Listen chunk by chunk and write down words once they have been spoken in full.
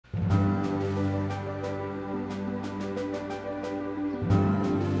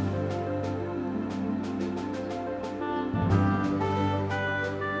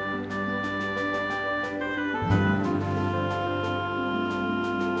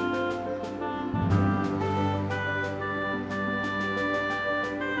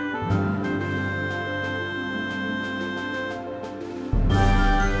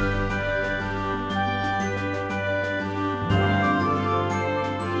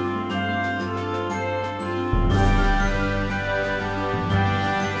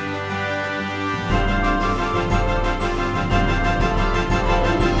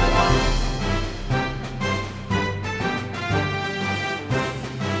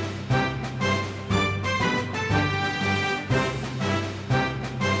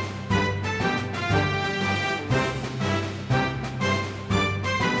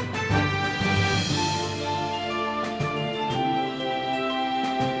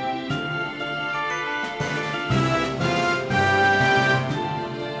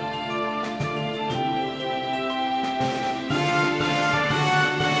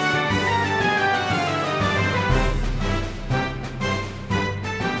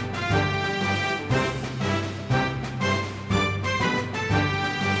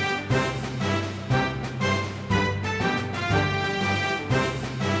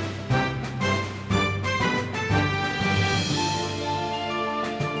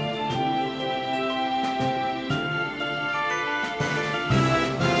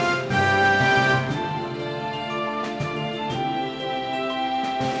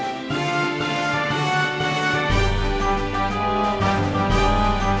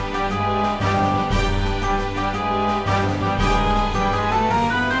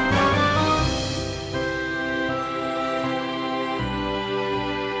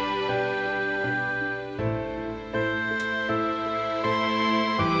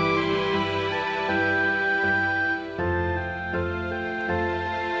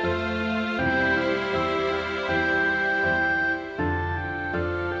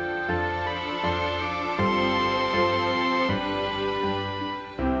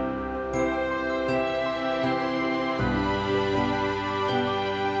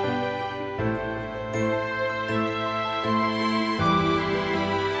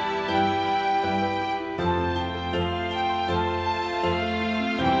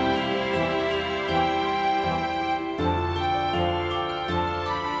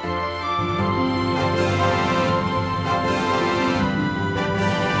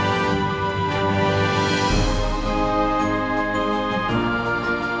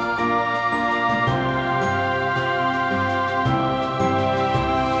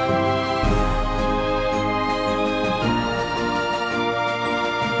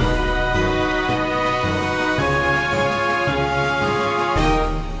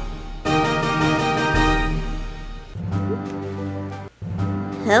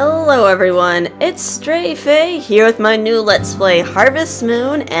Hello everyone, it's Stray Faye here with my new Let's Play Harvest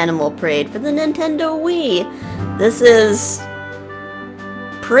Moon Animal Parade for the Nintendo Wii. This is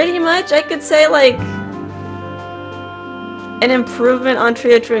pretty much, I could say, like an improvement on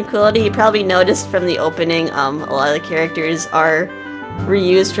Tree of Tranquility. You probably noticed from the opening, a lot of the characters are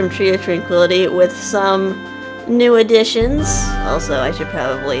reused from Tree of Tranquility with some new additions. Also, I should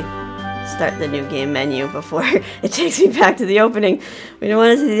probably start the new game menu before it takes me back to the opening. We don't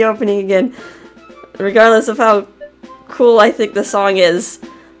want to see the opening again, regardless of how cool I think the song is.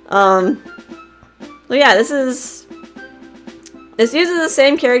 Well, yeah, this uses the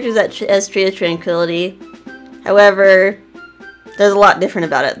same characters as Tree of Tranquility. However, there's a lot different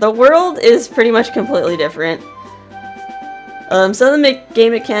about it. The world is pretty much completely different. Some of the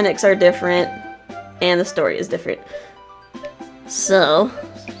game mechanics are different, and the story is different. So,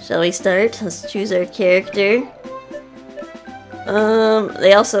 shall we start? Let's choose our character.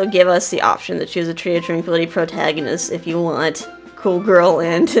 They also give us the option to choose a Tree of Tranquility protagonist if you want cool girl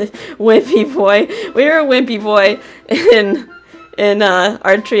and wimpy boy. We are a wimpy boy in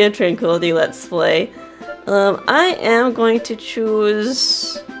our Tree of Tranquility Let's Play. I am going to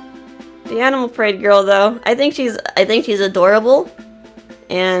choose the Animal Parade girl, though. I think she's adorable,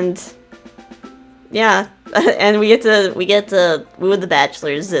 and yeah, and we get to woo the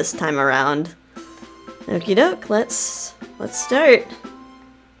bachelors this time around. Okie doke, let's start.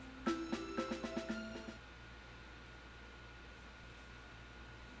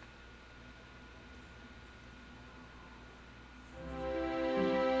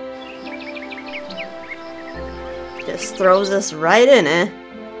 Just throws us right in, eh?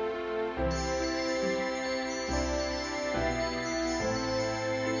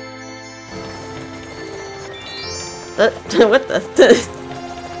 What the?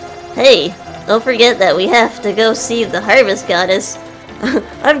 Hey, don't forget that we have to go see the Harvest Goddess.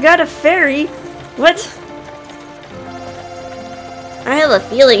 I've got a fairy. What? I have a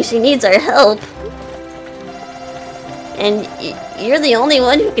feeling she needs our help. And you're the only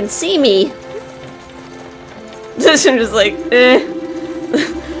one who can see me. I'm just like,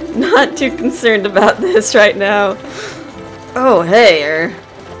 not too concerned about this right now. Oh, hey,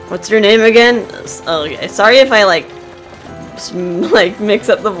 what's your name again? Oh, okay. Sorry if I like mix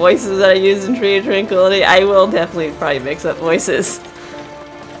up the voices that I use in Tree of Tranquility. I will definitely probably mix up voices.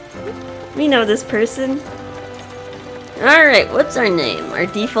 We know this person. Alright, what's our name? Our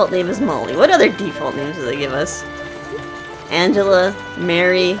default name is Molly. What other default names do they give us? Angela,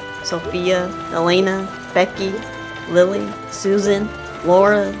 Mary, Sophia, Elena, Becky, Lily, Susan,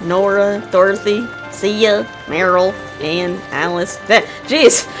 Laura, Nora, Dorothy, Sia, Meryl, and Alice.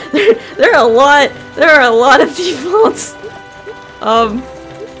 Jeez, there are a lot of defaults.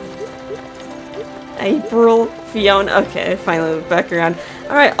 April, Fiona. Okay, finally back around.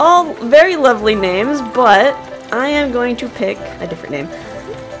 Alright, all very lovely names, but I am going to pick a different name.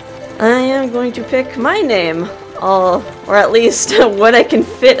 I am going to pick my name. Or at least what I can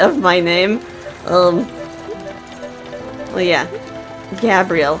fit of my name. Well, yeah.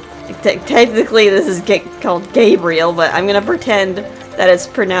 Gabriel. Technically, this is called Gabriel, but I'm gonna pretend that it's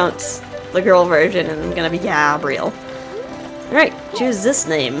pronounced the girl version, and I'm gonna be Gabriel. Alright, choose this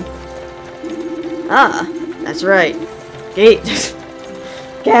name. Ah, that's right.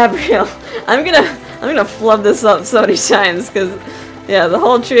 Gabriel. I'm gonna flub this up so many times, because, yeah, the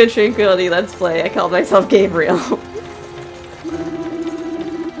whole Tree of Tranquility Let's Play, I called myself Gabriel.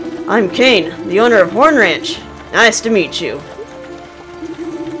 I'm Kane, the owner of Horn Ranch. Nice to meet you.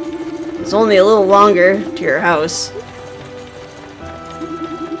 It's only a little longer to your house.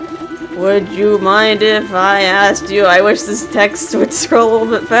 Would you mind if I asked you? I wish this text would scroll a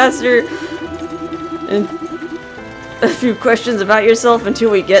little bit faster. And a few questions about yourself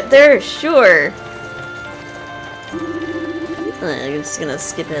until we get there? Sure. I'm just gonna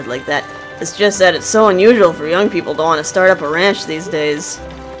skip ahead like that. It's just that it's so unusual for young people to want to start up a ranch these days.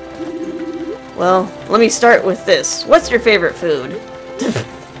 Well, let me start with this. What's your favorite food?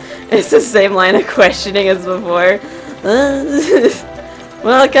 It's the same line of questioning as before.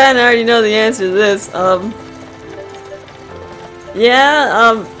 Well, I kind of already know the answer to this.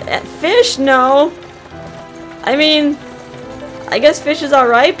 Fish, no. I mean, I guess fish is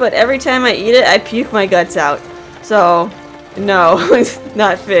alright, but every time I eat it, I puke my guts out. So, no,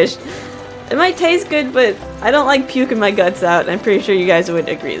 not fish. It might taste good, but I don't like puking my guts out. I'm pretty sure you guys would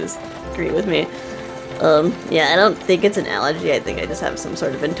agree with me. Yeah, I don't think it's an allergy. I think I just have some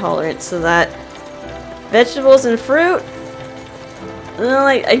sort of intolerance to that. Vegetables and fruit?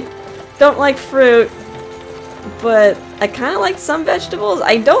 I don't like fruit, but I kind of like some vegetables.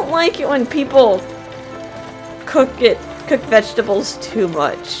 I don't like it when people cook it cook vegetables too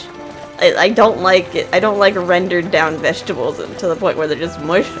much. I don't like it. I don't like rendered down vegetables to the point where they're just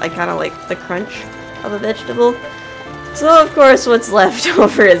mush. I kind of like the crunch of a vegetable. So of course what's left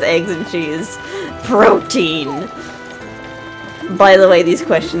over is eggs and cheese. Protein. By the way, these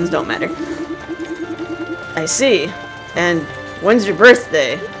questions don't matter. I see. And when's your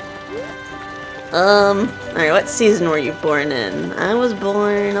birthday? Alright, what season were you born in? I was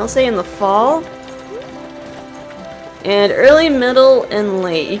born, I'll say in the fall. And early, middle, and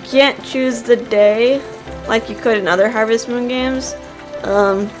late. You can't choose the day like you could in other Harvest Moon games.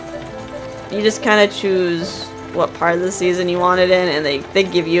 You just kind of choose what part of the season you want it in, and they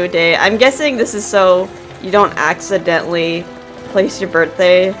give you a day. I'm guessing this is so you don't accidentally place your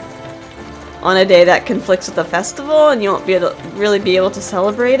birthday on a day that conflicts with the festival, and you won't be able to really be able to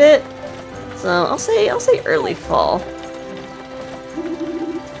celebrate it. So I'll say early fall.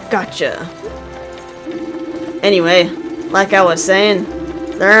 Gotcha. Anyway, like I was saying,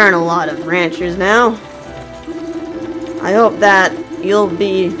 there aren't a lot of ranchers now. I hope that you'll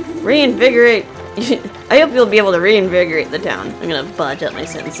be reinvigorate. I hope you'll be able to reinvigorate the town. I'm gonna budge up my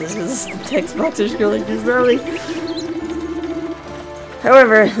sentences because the text box is scrolling too slowly.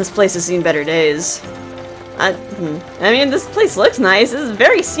 However, this place has seen better days. I mean, this place looks nice. This is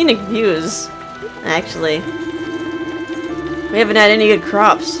very scenic views, actually. We haven't had any good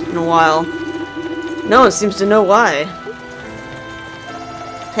crops in a while. No one seems to know why.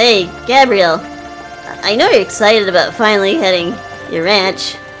 Hey, Gabriel. I know you're excited about finally hitting your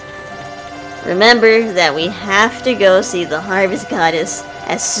ranch. Remember that we have to go see the Harvest Goddess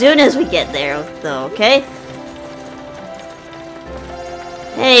as soon as we get there, though, okay?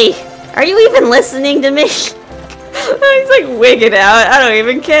 Hey, are you even listening to me? He's like wigging out. I don't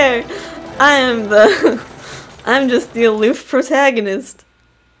even care. I'm just the aloof protagonist.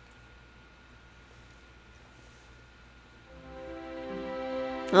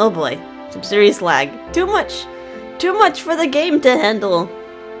 Oh boy, some serious lag. Too much for the game to handle.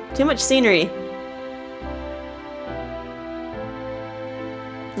 Too much scenery.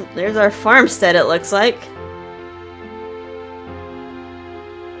 There's our farmstead, it looks like.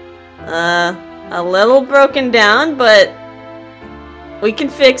 A little broken down, but we can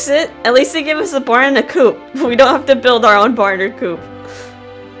fix it. At least they give us a barn and a coop. We don't have to build our own barn or coop.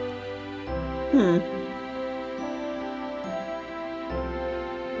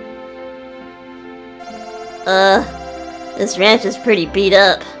 This ranch is pretty beat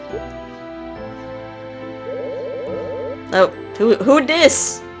up. Oh, who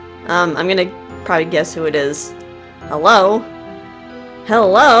dis? I'm gonna probably guess who it is. Hello?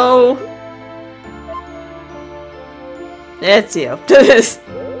 Hello? It's you.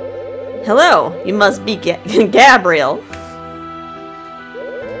 Hello, you must be Gabriel.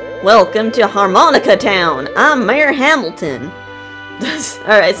 Welcome to Harmonica Town. I'm Mayor Hamilton.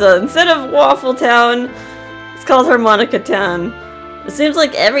 Alright, so instead of Waffle Town, it's called Harmonica Town. It seems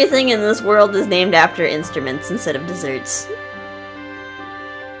like everything in this world is named after instruments instead of desserts.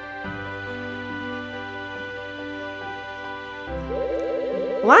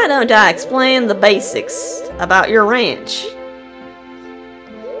 Why don't I explain the basics about your ranch?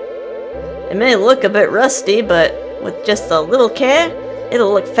 It may look a bit rusty, but with just a little care,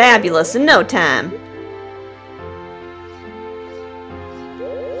 it'll look fabulous in no time.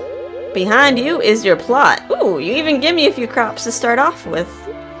 Behind you is your plot. Ooh, you even give me a few crops to start off with.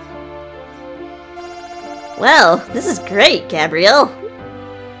 Well, this is great, Gabriel.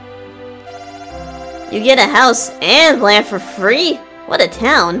 You get a house and land for free? What a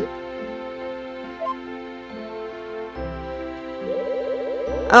town.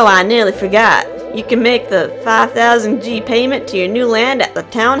 Oh, I nearly forgot. You can make the 5,000 G payment to your new land at the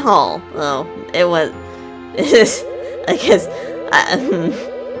town hall. Oh, it was...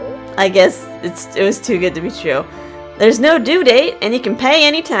 I guess it was too good to be true. There's no due date, and you can pay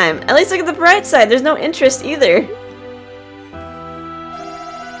anytime. At least look at the bright side, there's no interest either.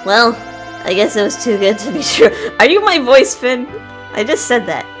 Well, I guess it was too good to be true. Are you my voice, Finn? I just said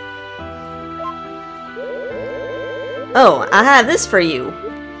that. Oh, I have this for you.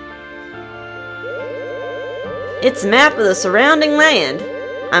 It's a map of the surrounding land.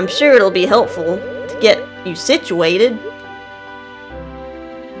 I'm sure it'll be helpful to get you situated.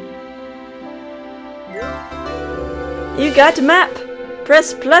 You got a map.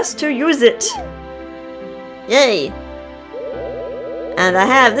 Press plus to use it. Yay. And I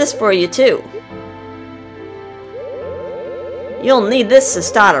have this for you too. You'll need this to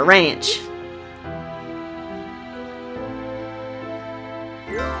start a ranch.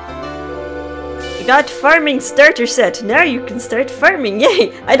 You got farming starter set. Now you can start farming.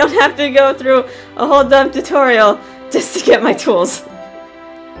 Yay! I don't have to go through a whole dumb tutorial just to get my tools.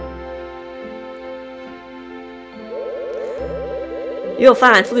 You'll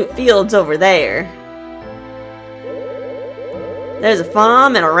find flute fields over there. There's a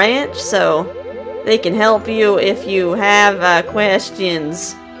farm and a ranch, so they can help you if you have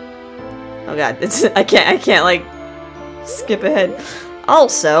questions. Oh god, I can't like skip ahead.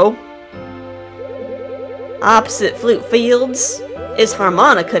 Also, opposite flute fields is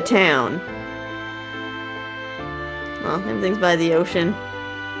Harmonica Town. Well, everything's by the ocean.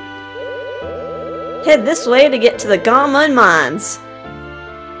 Head this way to get to the Garmon Mines.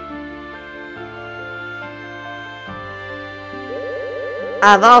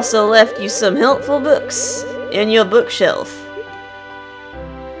 I've also left you some helpful books in your bookshelf.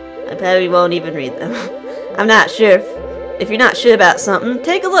 I probably won't even read them. I'm not sure if you're not sure about something,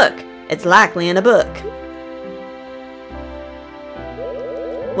 take a look. It's likely in a book.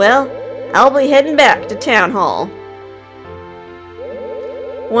 Well, I'll be heading back to Town Hall.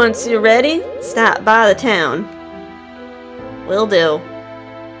 Once you're ready, stop by the town. Will do.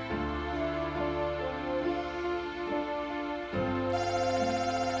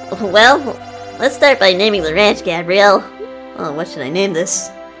 Well, let's start by naming the ranch, Gabrielle. Oh, what should I name this?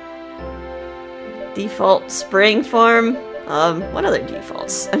 Default Spring Farm. What other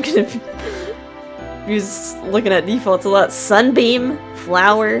defaults? I'm gonna be looking at defaults a lot. Sunbeam,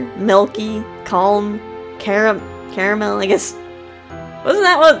 Flower, Milky, Calm, Caramel, I guess. Wasn't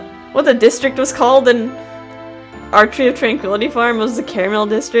that what the district was called in our Tree of Tranquility farm? Was the Caramel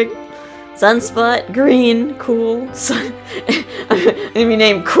District? Sunspot, Green, Cool, let me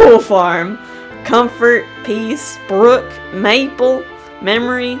name Cool Farm. Comfort, Peace, Brook, Maple,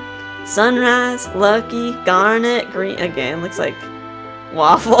 Memory, Sunrise, Lucky, Garnet, Green. Again, looks like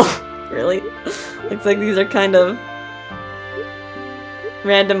Waffle. Really? Looks like these are kind of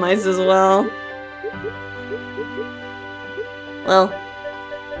randomized as well. Well,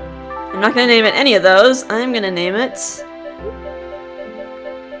 I'm not gonna name it any of those. I'm gonna name it...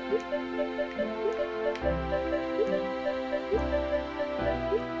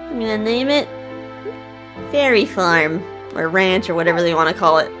 I'm gonna name it Fairy Farm, or Ranch, or whatever they want to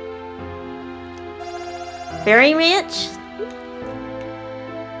call it. Fairy Ranch?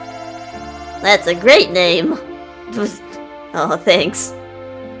 That's a great name. Oh, thanks.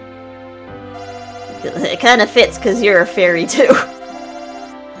 It kind of fits because you're a fairy too.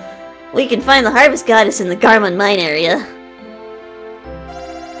 We can find the Harvest Goddess in the Garmon Mine area.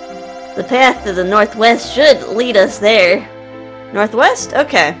 The path to the northwest should lead us there. Northwest?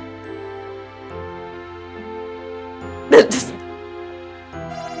 Okay.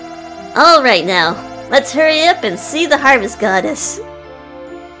 Alright now, let's hurry up and see the Harvest Goddess.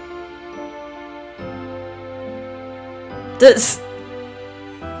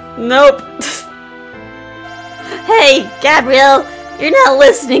 Nope. Hey, Gabrielle, you're not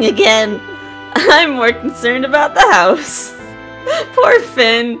listening again. I'm more concerned about the house. Poor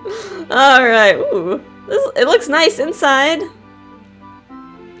Finn. Alright, ooh. It looks nice inside.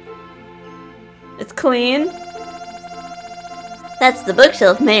 It's clean. That's the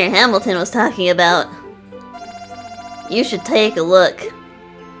bookshelf Mayor Hamilton was talking about. You should take a look.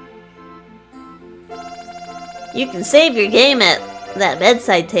 You can save your game at that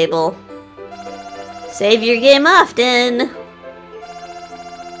bedside table. Save your game often.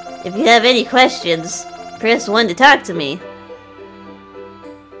 If you have any questions, press 1 to talk to me.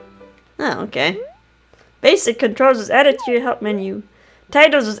 Oh, okay. Basic controls is added to your help menu.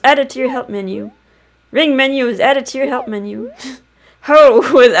 Titles is added to your help menu. Ring menu is added to your help menu. Hoe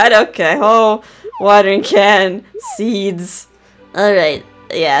is added. Okay, hoe, watering can, seeds. Alright.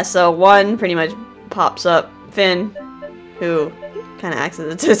 Yeah, so 1 pretty much pops up. Finn, who kind of acts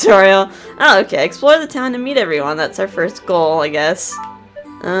as a tutorial. Oh, okay. Explore the town and meet everyone. That's our first goal, I guess.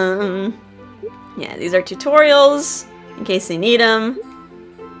 Yeah, these are tutorials in case they need them.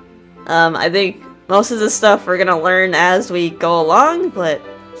 I think most of this stuff we're gonna learn as we go along, but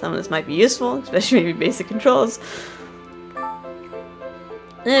some of this might be useful, especially maybe basic controls.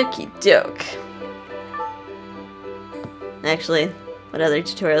 Okie doke. Actually, what other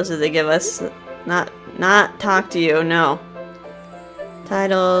tutorials did they give us? Not talk to you, no.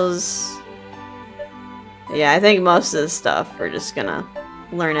 Titles. Yeah, I think most of this stuff we're just gonna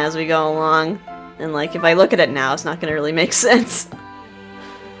learn as we go along. And like, if I look at it now, it's not gonna really make sense.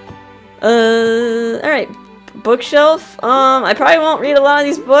 Alright. Bookshelf. I probably won't read a lot of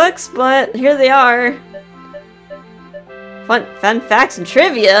these books, but here they are. Fun facts and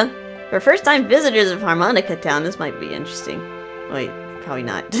trivia. For first-time visitors of Harmonica Town, this might be interesting. Wait, probably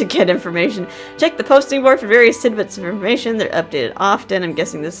not. To get information, check the posting board for various tidbits of information. They're updated often. I'm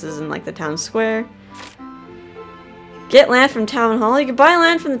guessing this is in like the town square. Get land from Town Hall. You can buy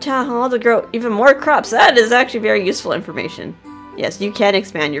land from the Town Hall to grow even more crops. That is actually very useful information. Yes, you can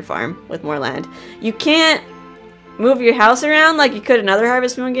expand your farm with more land. You can't move your house around like you could in other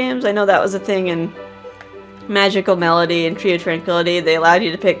Harvest Moon games. I know that was a thing in Magical Melody and Tree of Tranquility. They allowed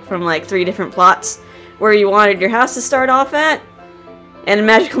you to pick from like 3 different plots where you wanted your house to start off at. And in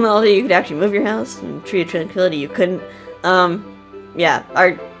Magical Melody, you could actually move your house. In Tree of Tranquility, you couldn't. Yeah,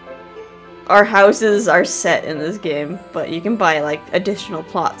 our houses are set in this game, but you can buy like additional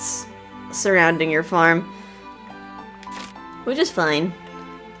plots surrounding your farm, which is fine.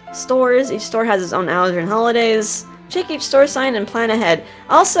 Stores. Each store has its own hours and holidays. Check each store sign and plan ahead.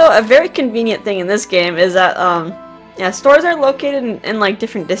 Also, a very convenient thing in this game is that, yeah, stores are located in like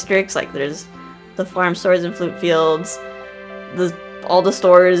different districts. Like there's the farm stores in Flute Fields, all the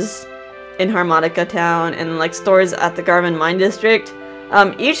stores in Harmonica Town, and like stores at the Garmin Mine District.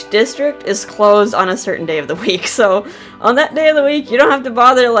 Each district is closed on a certain day of the week, so on that day of the week, you don't have to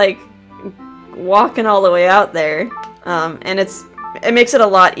bother like walking all the way out there, and it makes it a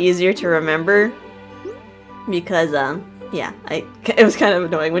lot easier to remember because yeah, it was kind of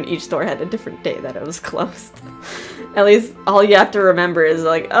annoying when each store had a different day that it was closed. At least all you have to remember is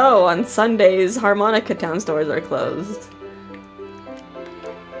like, oh, on Sundays Harmonica Town stores are closed.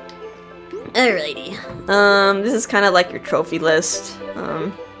 Alrighty. This is kind of like your trophy list.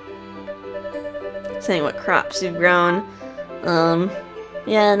 Saying what crops you've grown.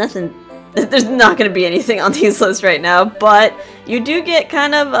 Yeah, nothing. There's not going to be anything on these lists right now, but you do get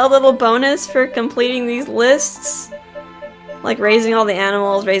kind of a little bonus for completing these lists. Like raising all the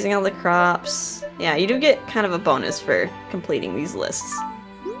animals, raising all the crops. Yeah, you do get kind of a bonus for completing these lists.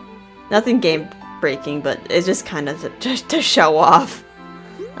 Nothing game breaking, but it's just kind of to show off.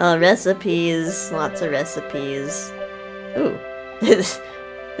 Recipes, lots of recipes. Ooh,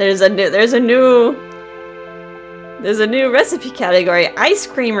 there's a new recipe category. Ice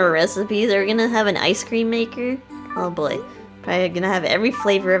creamer recipes. Are we gonna have an ice cream maker? Oh boy, probably gonna have every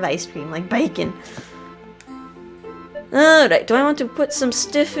flavor of ice cream, like bacon. Alright, do I want to put some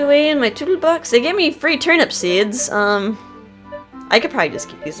stuff away in my toolbox? They gave me free turnip seeds. I could probably just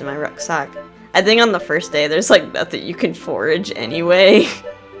keep these in my rucksack. I think on the first day there's like nothing you can forage anyway.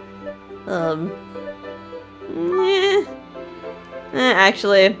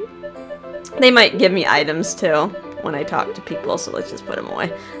 Actually, they might give me items too when I talk to people, so let's just put them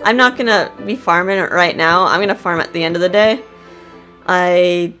away. I'm not gonna be farming it right now. I'm gonna farm at the end of the day.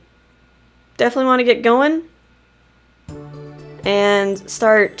 I definitely want to get going and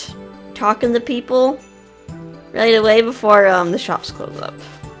start talking to people right away before the shops close up.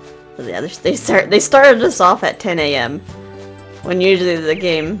 So yeah, they started us off at 10 a.m. when usually the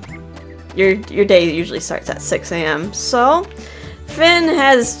game, your day usually starts at 6 a.m. So Finn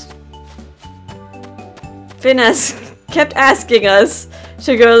has kept asking us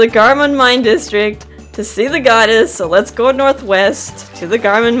to go to the Garmin Mine District to see the goddess, so let's go northwest to the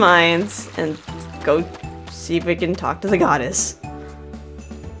Garmin Mines and go see if we can talk to the goddess.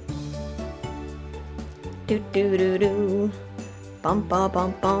 Do do do do. Bum ba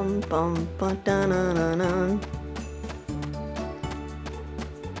bum bum bum ba da na na na.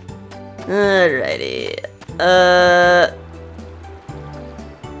 Alrighty.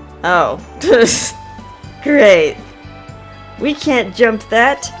 Oh. Great. We can't jump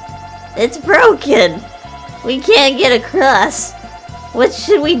that. It's broken. We can't get across. What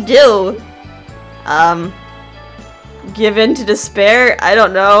should we do? Give in to despair? I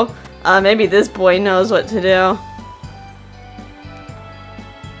don't know. Maybe this boy knows what to do.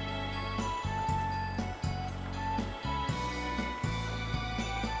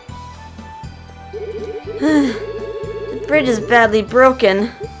 The bridge is badly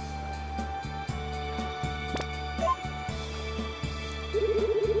broken.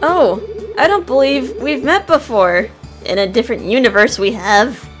 Oh, I don't believe we've met before. In a different universe we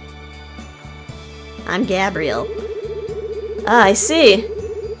have. I'm Gabriel. Ah, I see.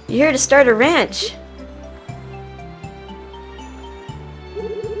 You're here to start a ranch.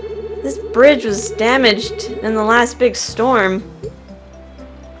 This bridge was damaged in the last big storm.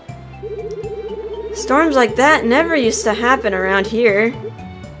 Storms like that never used to happen around here.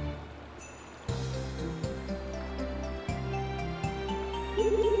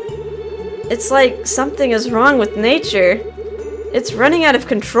 It's like something is wrong with nature. It's running out of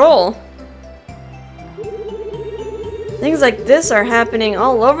control. Things like this are happening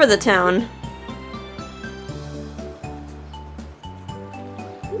all over the town.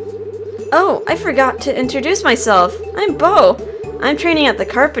 Oh, I forgot to introduce myself. I'm Bo. I'm training at the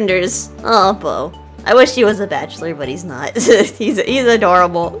Carpenters. Oh, Bo. I wish he was a bachelor, but he's not. he's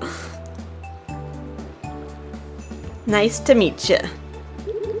adorable. Nice to meet you.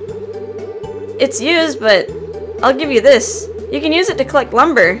 It's used, but I'll give you this. You can use it to collect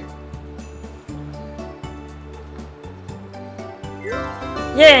lumber.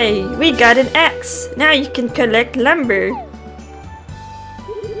 Yay! We got an axe! Now you can collect lumber.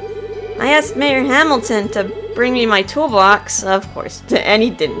 I asked Mayor Hamilton to bring me my toolbox, of course, and he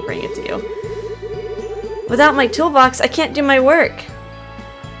didn't bring it to you. Without my toolbox, I can't do my work.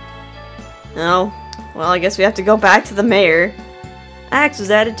 Oh, well, I guess we have to go back to the mayor. Axe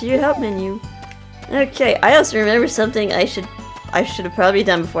was added to your help menu. Okay, I also remember something I should have probably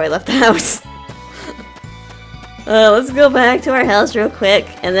done before I left the house. Let's go back to our house real quick,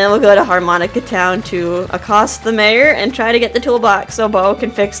 and then we'll go to Harmonica Town to accost the mayor and try to get the toolbox so Bo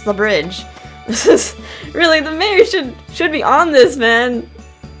can fix the bridge. This is really, the mayor should be on this, man.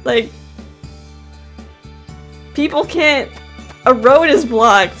 Like, people can't. A road is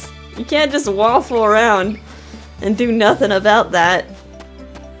blocked. You can't just waffle around and do nothing about that.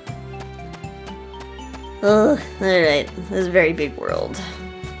 Oh, alright. This is a very big world.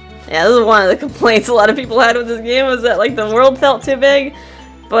 Yeah, this is one of the complaints a lot of people had with this game, was that like the world felt too big.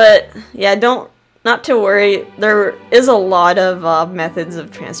 But yeah, not to worry. There is a lot of methods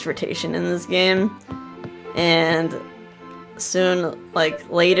of transportation in this game, and soon, like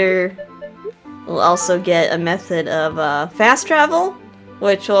later, we'll also get a method of fast travel,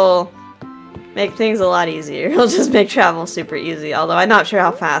 which will make things a lot easier. It'll just make travel super easy. Although I'm not sure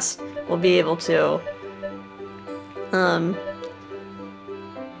how fast we'll be able to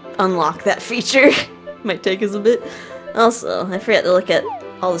unlock that feature. Might take us a bit. Also, I forgot to look at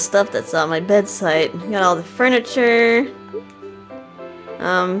all the stuff that's on my bedside. Got all the furniture.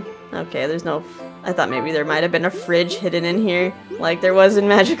 Okay, there's no... I thought maybe there might have been a fridge hidden in here, like there was in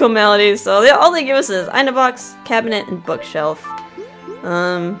Magical Melodies. So all they give us is item box, cabinet, and bookshelf.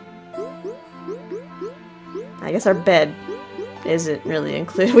 I guess our bed isn't really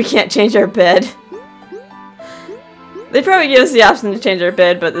included. We can't change our bed. They probably give us the option to change our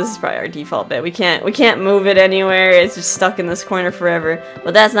bed, but this is probably our default bed. We can't move it anywhere. It's just stuck in this corner forever.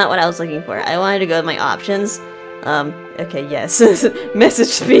 But that's not what I was looking for. I wanted to go to my options. Okay, yes. Message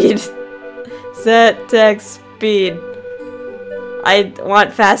speed. Set text speed. I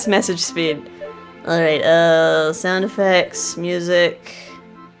want fast message speed. Alright, sound effects, music.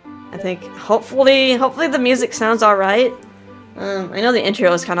 I think hopefully the music sounds alright. I know the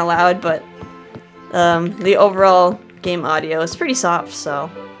intro is kinda loud, but the overall game audio is pretty soft, so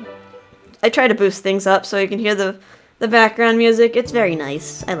I try to boost things up so you can hear the background music. It's very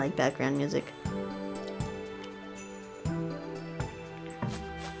nice. I like background music.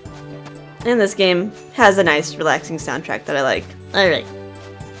 And this game has a nice, relaxing soundtrack that I like. Alright.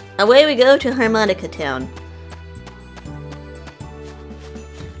 Away we go to Harmonica Town.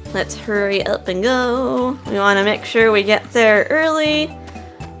 Let's hurry up and go. We want to make sure we get there early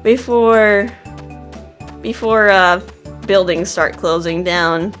before buildings start closing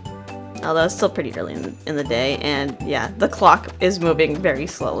down. Although it's still pretty early in the day, and yeah, the clock is moving very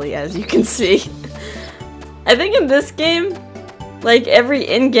slowly, as you can see. I think in this game, like, every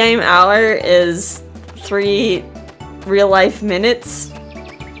in-game hour is 3 real-life minutes,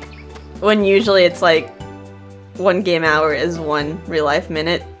 when usually it's like 1 game hour is 1 real-life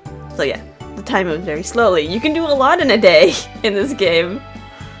minute. So yeah, the time moves very slowly. You can do a lot in a day in this game.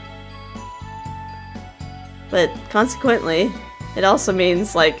 But consequently, it also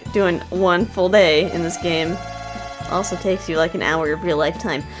means like doing 1 full day in this game also takes you like an hour of real life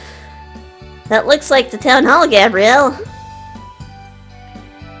time. That looks like the town hall, Gabrielle.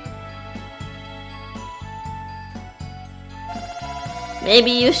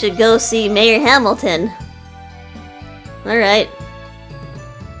 Maybe you should go see Mayor Hamilton. Alright.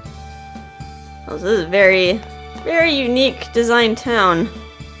 Oh, this is a very, very unique design town.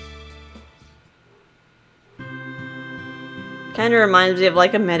 Kind of reminds me of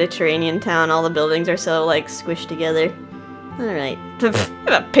like a Mediterranean town. All the buildings are so like squished together. Alright.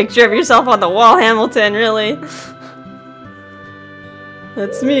 Got a picture of yourself on the wall, Hamilton, really?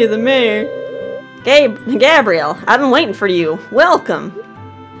 That's me, the mayor. Gabrielle, I've been waiting for you. Welcome.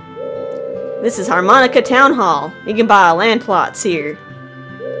 This is Harmonica Town Hall. You can buy land plots here.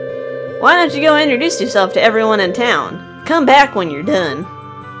 Why don't you go introduce yourself to everyone in town? Come back when you're done.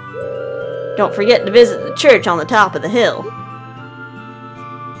 Don't forget to visit the church on the top of the hill.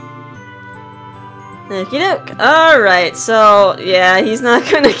 Okie doke. Alright, so yeah, he's not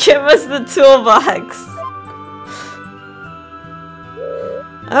gonna give us the toolbox.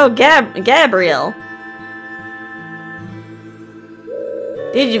 Oh, Gabrielle.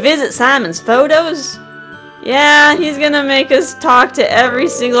 Did you visit Simon's photos? Yeah, he's gonna make us talk to every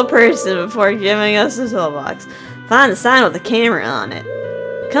single person before giving us the toolbox. Find the sign with the camera on it.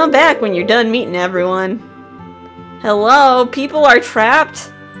 Come back when you're done meeting everyone. Hello? People are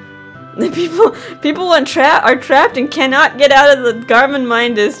trapped? The people are trapped and cannot get out of the Garmin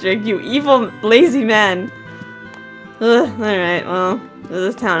Mine District, you evil, lazy man. Alright, well,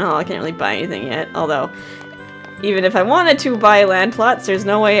 this is town hall. I can't really buy anything yet, although even if I wanted to buy land plots, there's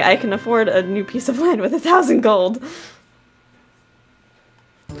no way I can afford a new piece of land with 1,000 gold.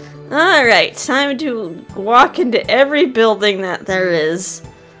 Alright, time to walk into every building that there is.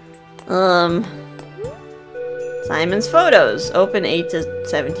 Simon's Photos. Open 8 to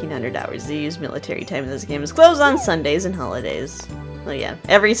 1700 hours. They use military time in this game. Is closed on Sundays and holidays. Oh yeah,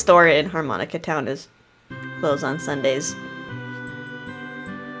 every store in Harmonica Town is closed on Sundays.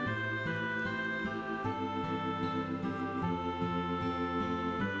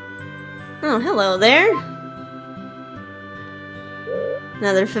 Oh, hello there.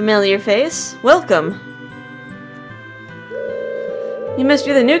 Another familiar face. Welcome. You must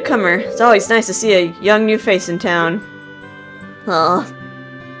be the newcomer. It's always nice to see a young new face in town. Aw.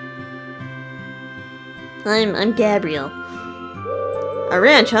 I'm Gabriel. A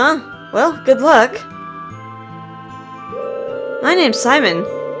ranch, huh? Well, good luck. My name's Simon.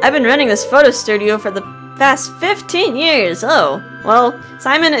 I've been running this photo studio for the past 15 years. Oh, well,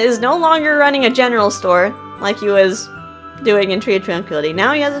 Simon is no longer running a general store like he was doing in Tree of Tranquility.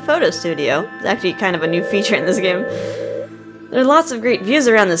 Now he has a photo studio. It's actually kind of a new feature in this game. There are lots of great views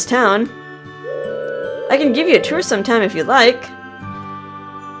around this town. I can give you a tour sometime if you'd like.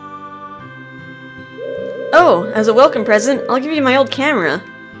 Oh, as a welcome present, I'll give you my old camera.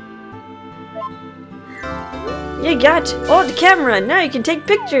 You got old camera, now you can take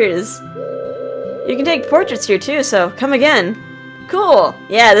pictures. You can take portraits here too, so come again. Cool.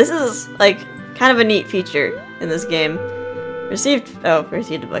 Yeah, this is like kind of a neat feature in this game. Received a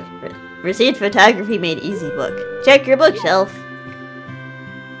book. Received photography made easy book. Check your bookshelf.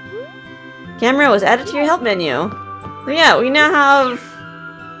 Camera was added to your help menu. So yeah, we now have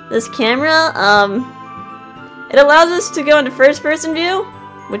this camera. It allows us to go into first person view,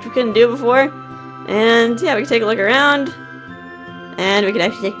 which we couldn't do before. And yeah, we can take a look around. And we can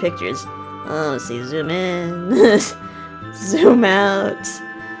actually take pictures. Oh, let's see, zoom in. Zoom out.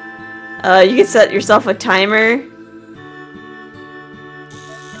 You can set yourself a timer.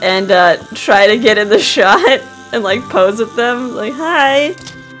 And try to get in the shot and like pose with them. Like, hi.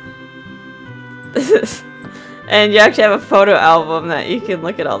 And you actually have a photo album that you can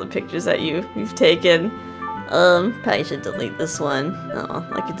look at all the pictures that you've taken. Probably should delete this one. Oh,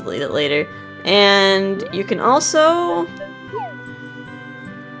 I can delete it later. And you can also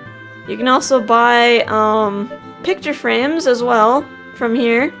buy picture frames as well from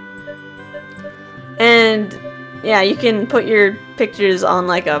here. And yeah, you can put your pictures on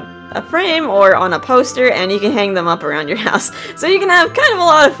like a frame or on a poster, and you can hang them up around your house. So you can have kind of a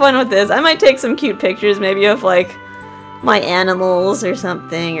lot of fun with this. I might take some cute pictures, maybe of like my animals or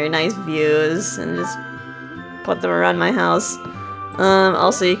something, or nice views, and just put them around my house.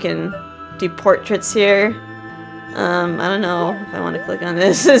 Also you can do portraits here. I don't know if I want to click on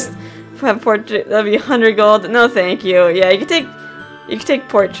this. Just have portrait, that'd be 100 gold. No thank you. Yeah, you can take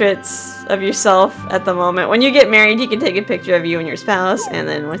portraits of yourself at the moment. When you get married, you can take a picture of you and your spouse, and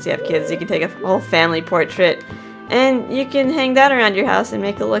then once you have kids, you can take a whole family portrait, and you can hang that around your house and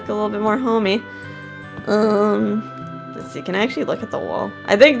make it look a little bit more homey. Let's see, can I actually look at the wall?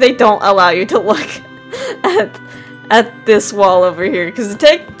 I think they don't allow you to look at this wall over here, because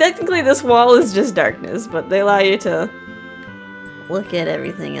technically this wall is just darkness, but they allow you to look at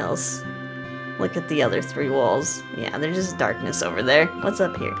everything else. Look at the other 3 walls. Yeah, there's just darkness over there. What's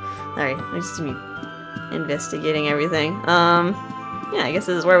up here? Alright, we're just gonna be investigating everything. Yeah, I guess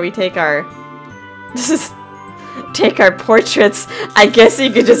this is where we take our take our portraits. I guess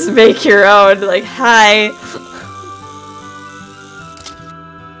you could just make your own. Like, hi.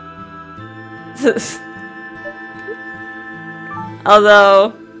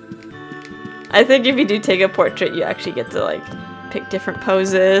 Although, I think if you do take a portrait, you actually get to like pick different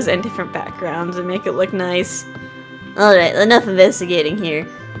poses and different backgrounds and make it look nice. Alright, enough investigating here.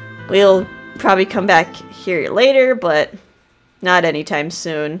 We'll probably come back here later, but not anytime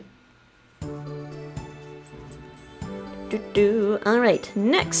soon. Alright,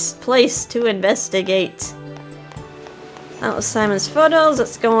 next place to investigate. That was Simon's Photos.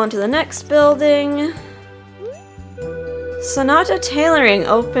 Let's go on to the next building. Sonata Tailoring,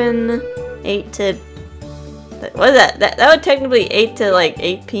 open 8 to... What is that? That would technically 8 to like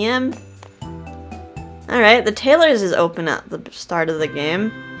 8 p.m. Alright, the Tailors is open at the start of the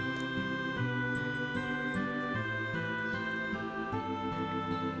game.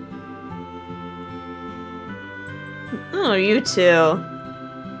 Oh, you two.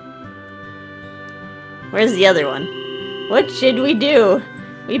 Where's the other one? What should we do?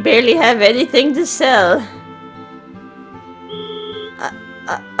 We barely have anything to sell.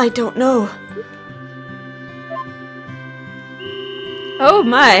 I don't know. Oh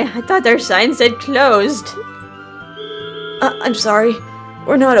my, I thought our sign said closed. I'm sorry.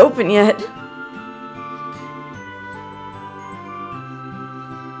 We're not open yet.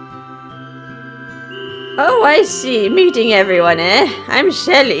 Oh, I see. Meeting everyone, eh? I'm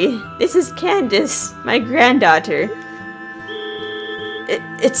Shelly. This is Candace, my granddaughter.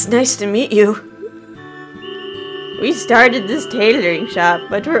 It's nice to meet you. We started this tailoring shop,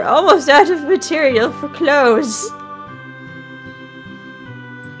 but we're almost out of material for clothes.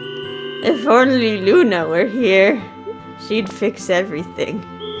 If only Luna were here, she'd fix everything.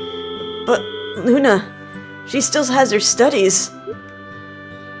 But Luna, she still has her studies.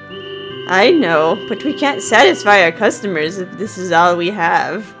 I know, but we can't satisfy our customers if this is all we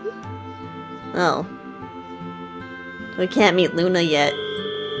have. Oh. We can't meet Luna yet.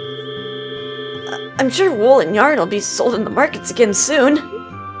 I'm sure wool and yarn will be sold in the markets again soon.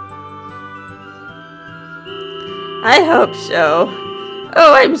 I hope so.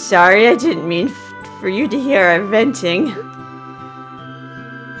 Oh, I'm sorry, I didn't mean for you to hear our venting.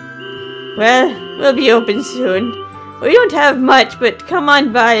 Well, we'll be open soon. We don't have much, but come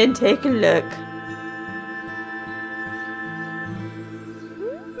on by and take a look.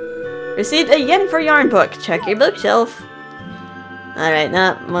 Received a yen for yarn book. Check your bookshelf. Alright,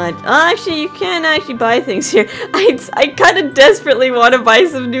 not much. Oh, actually, you can actually buy things here. I kind of desperately want to buy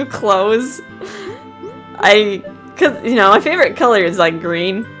some new clothes. Cause, you know, my favorite color is like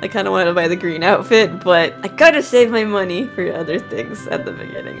green. I kind of want to buy the green outfit, but I gotta save my money for other things at the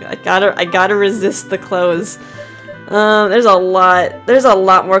beginning. I gotta resist the clothes. There's a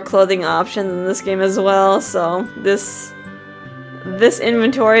lot more clothing options in this game as well, so this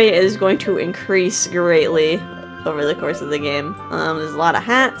inventory is going to increase greatly over the course of the game. There's a lot of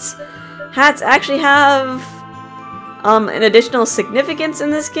hats. Hats actually have an additional significance in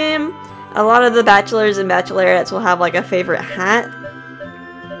this game. A lot of the bachelors and bachelorettes will have like a favorite hat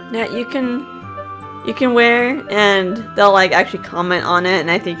that you can wear, and they'll like actually comment on it,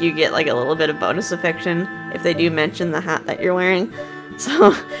 and I think you get like a little bit of bonus affection if they do mention the hat that you're wearing.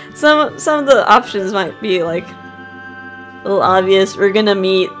 So some of the options might be like a little obvious. We're gonna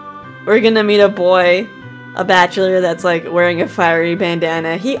meet a boy, a bachelor that's like wearing a fiery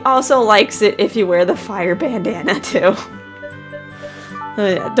bandana. He also likes it if you wear the fire bandana too. Oh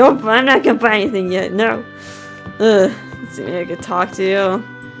yeah, I'm not gonna buy anything yet, no. Let's see, maybe I could talk to you.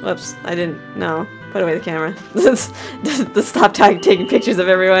 Whoops, I didn't, no. Put away the camera. Let's stop taking pictures of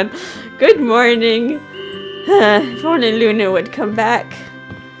everyone. Good morning. If only Luna would come back.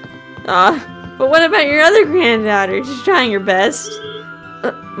 Aw, but what about your other granddaughter? She's trying her best.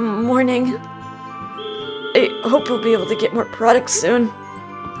 Morning. I hope we'll be able to get more products soon.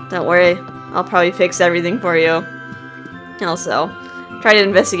 Don't worry, I'll probably fix everything for you. Also, try to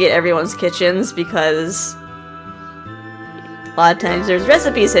investigate everyone's kitchens because a lot of times there's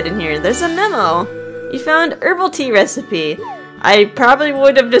recipes hidden here. There's a memo. You found herbal tea recipe. I probably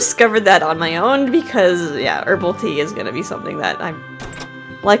would have discovered that on my own because, yeah, herbal tea is going to be something that I'm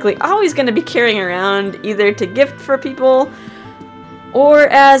likely always going to be carrying around, either to gift for people or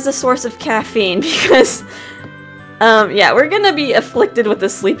as a source of caffeine because, yeah, we're going to be afflicted with the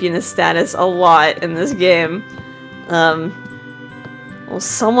sleepiness status a lot in this game. Well,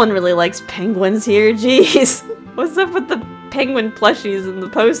 someone really likes penguins here, jeez. What's up with the penguin plushies and the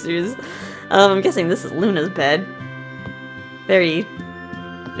posters? I'm guessing this is Luna's bed. Very,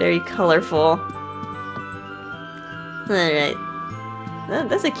 very colorful. Alright.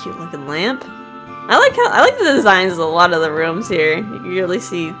 That's a cute looking lamp. I like the designs of a lot of the rooms here. You can really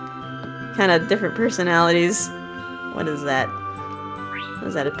see kind of different personalities. What is that? What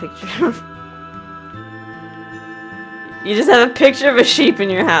is that a picture of? You just have a picture of a sheep in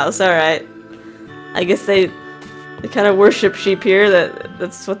your house, alright. I guess they kind of worship sheep here,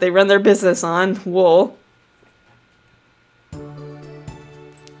 that's what they run their business on, wool.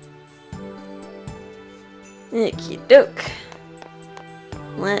 Okie doke.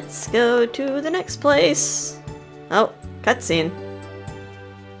 Let's go to the next place. Oh, cutscene.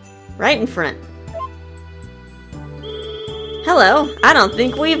 Right in front. Hello, I don't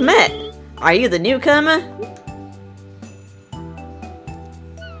think we've met. Are you the newcomer?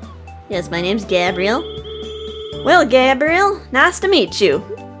 Yes, my name's Gabriel. Well, Gabriel, nice to meet you.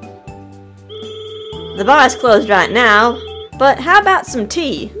 The bar's closed right now, but how about some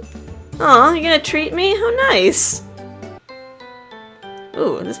tea? Aw, you gonna treat me? How nice.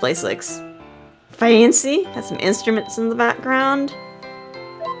 Ooh, this place looks fancy. Got some instruments in the background.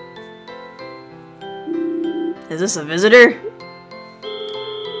 Is this a visitor?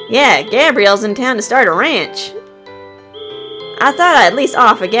 Yeah, Gabrielle's in town to start a ranch. I thought I'd at least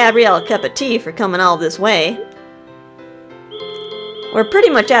offer Gabrielle a cup of tea for coming all this way. We're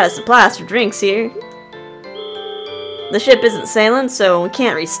pretty much out of supplies for drinks here. The ship isn't sailing, so we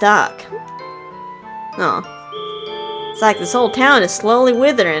can't restock. Oh. It's like this whole town is slowly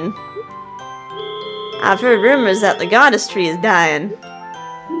withering. I've heard rumors that the goddess tree is dying.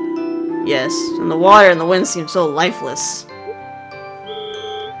 Yes, and the water and the wind seem so lifeless.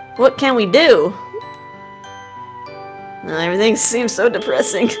 What can we do? Everything seems so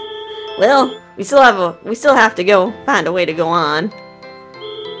depressing. Well, we still have to go find a way to go on.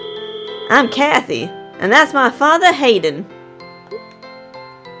 I'm Kathy, and that's my father, Hayden.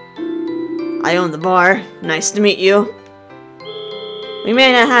 I own the bar. Nice to meet you. We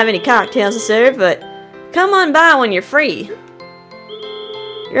may not have any cocktails to serve, but come on by when you're free.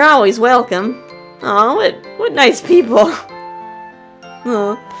 You're always welcome. Oh, what nice people.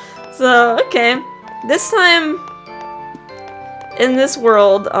 Oh. So, okay. This time, in this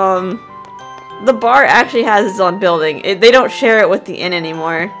world, the bar actually has its own building. They don't share it with the inn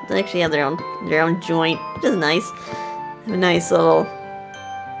anymore. They actually have their own joint, which is nice. Have a nice little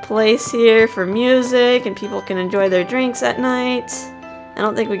place here for music, and people can enjoy their drinks at night. I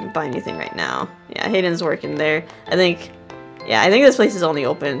don't think we can buy anything right now. Yeah, Hayden's working there. I think this place is only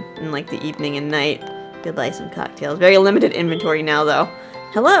open in like the evening and night. Could buy some cocktails. Very limited inventory now, though.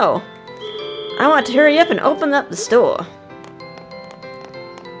 Hello. I want to hurry up and open up the store.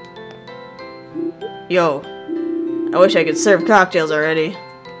 Yo. I wish I could serve cocktails already.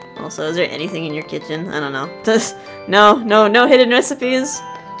 Also, is there anything in your kitchen? I don't know. No hidden recipes.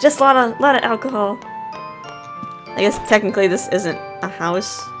 Just a lot of alcohol. I guess technically this isn't a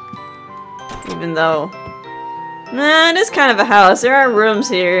house. Even though... Nah, it is kind of a house. There are rooms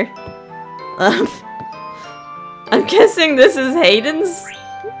here. I'm guessing this is Hayden's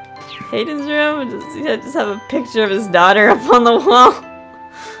room. Just have a picture of his daughter up on the wall.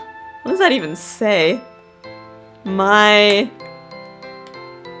 What does that even say?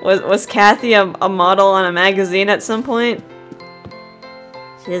 Was Kathy a model on a magazine at some point?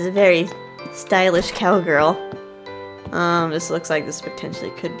 She is a very stylish cowgirl. This looks like this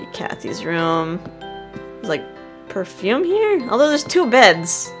potentially could be Kathy's room. There's like perfume here? Although there's 2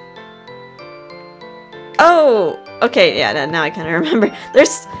 beds. Oh! Okay, yeah, now I kind of remember.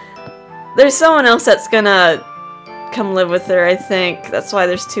 There's someone else that's gonna come live with her, I think. That's why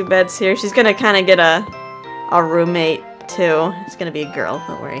there's 2 beds here. She's gonna kind of get a roommate, too. It's gonna be a girl,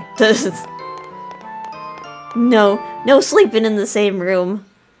 don't worry. No sleeping in the same room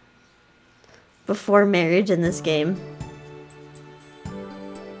before marriage in this game.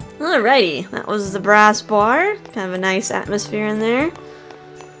 Alrighty, that was the brass bar. Kind of a nice atmosphere in there.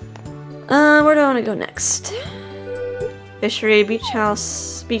 Where do I want to go next? Fishery, beach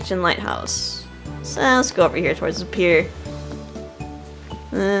house, beach and lighthouse. So let's go over here towards the pier.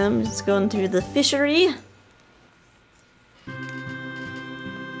 I'm just going through the fishery.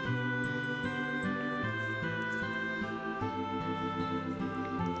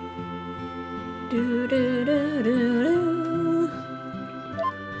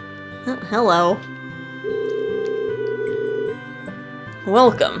 Oh, hello.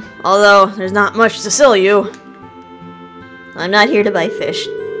 Welcome. Although, there's not much to sell you. I'm not here to buy fish.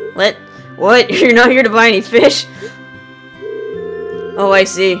 What? What? You're not here to buy any fish? Oh, I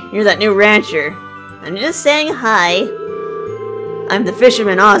see. You're that new rancher. I'm just saying hi. I'm the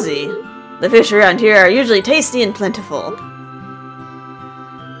fisherman Ozzy. The fish around here are usually tasty and plentiful.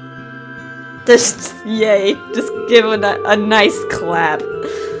 Just, yay. Just give it a nice clap.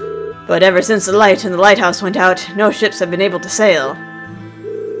 But ever since the light in the lighthouse went out, no ships have been able to sail.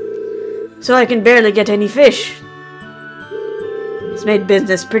 So I can barely get any fish. It's made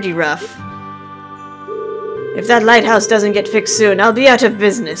business pretty rough. If that lighthouse doesn't get fixed soon, I'll be out of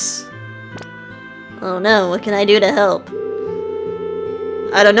business. Oh no, what can I do to help?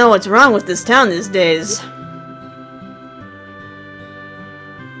 I don't know what's wrong with this town these days.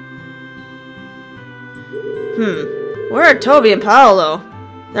 Where are Toby and Paolo?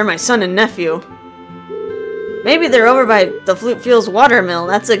 They're my son and nephew. Maybe they're over by the Flute Fields water mill.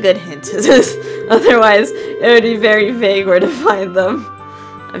 That's a good hint. Otherwise, it would be very vague where to find them.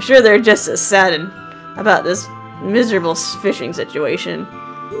 I'm sure they're just as saddened about this miserable fishing situation.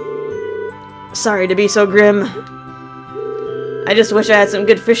 Sorry to be so grim. I just wish I had some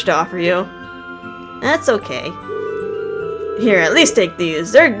good fish to offer you. That's okay. Here, at least take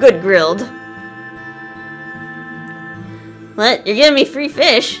these. They're good grilled. What? You're giving me free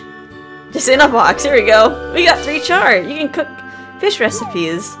fish? Just in a box. Here we go. We got 3 char. You can cook fish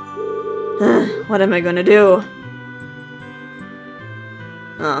recipes. What am I gonna do?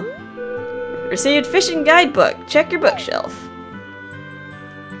 Oh. Received fishing guidebook. Check your bookshelf.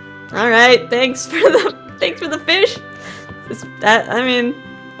 Alright, thanks for the fish. I mean,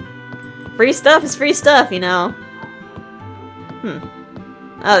 free stuff is free stuff, you know.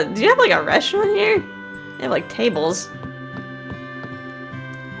 Do you have like a restaurant here? They have like tables.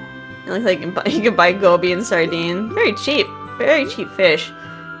 It looks like you can buy goby and sardine. Very cheap fish.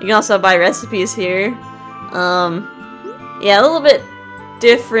 You can also buy recipes here. Yeah, a little bit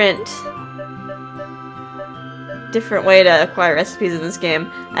different way to acquire recipes in this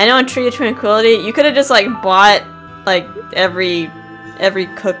game. I know in Tree of Tranquility, you could have just like bought like every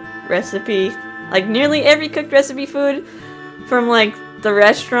cooked recipe, like nearly every cooked recipe food from like the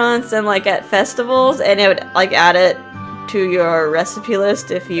restaurants and like at festivals, and it would like add it to your recipe list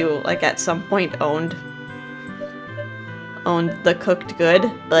if you like at some point owned the cooked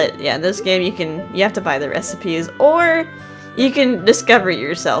good. But yeah, in this game you have to buy the recipes, or you can discover it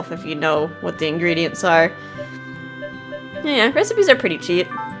yourself if you know what the ingredients are. Yeah, recipes are pretty cheap.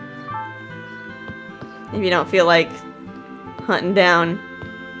 If you don't feel like hunting down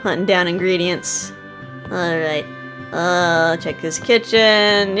ingredients. Alright. Check this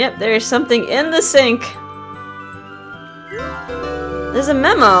kitchen. Yep, there's something in the sink. There's a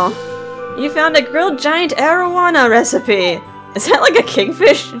memo. You found a grilled giant arowana recipe. Is that like a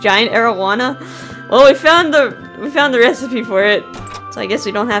kingfish? Giant arowana? Well, we found the recipe for it, so I guess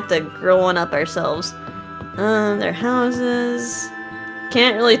we don't have to grill one up ourselves. Their houses.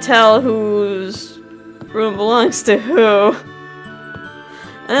 Can't really tell whose room belongs to who.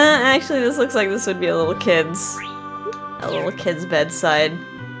 Actually, this looks like this would be a little kid's bedside,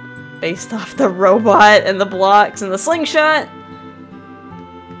 based off the robot and the blocks and the slingshot.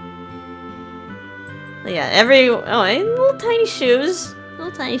 But yeah, little tiny shoes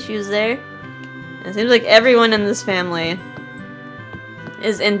there. And it seems like everyone in this family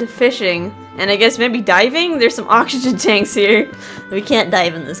is into fishing, and I guess maybe diving? There's some oxygen tanks here. We can't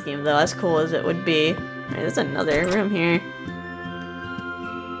dive in this game though, as cool as it would be. Alright, there's another room here.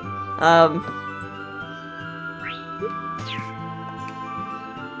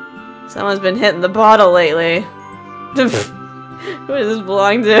 Someone's been hitting the bottle lately. Who does this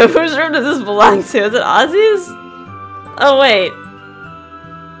belong to? Whose room does this belong to? Is it Ozzy's? Oh wait.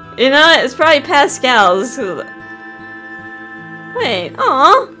 You know what? It's probably Pascal's. Wait,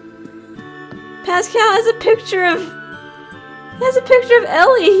 aw. Pascal has a picture of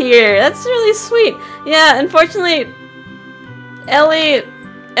Ellie here. That's really sweet. Yeah, unfortunately, Ellie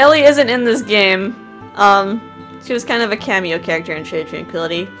isn't in this game. She was kind of a cameo character in Tree of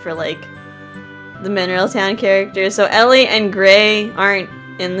Tranquility for like the Mineral Town characters. So Ellie and Gray aren't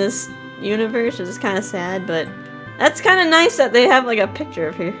in this universe, which is kind of sad, but that's kind of nice that they have like a picture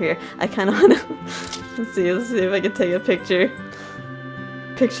of her here. I kind of want to let's see if I can take a picture.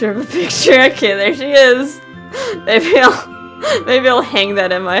 Picture of a picture. Okay, there she is. Maybe I'll hang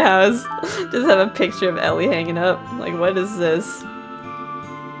that in my house. Just have a picture of Ellie hanging up. Like, what is this?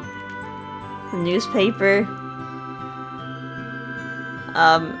 A newspaper.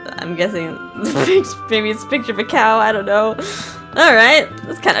 I'm guessing maybe it's a picture of a cow. I don't know. All right,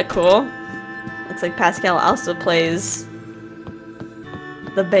 that's kind of cool. Looks like Pascal also plays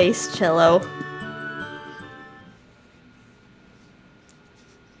the bass cello.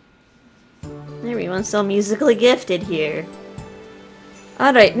 Everyone's so musically gifted here.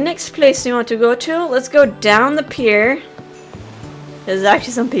 Alright, next place we want to go to. Let's go down the pier. There's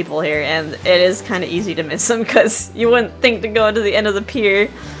actually some people here, and it is kind of easy to miss them because you wouldn't think to go to the end of the pier.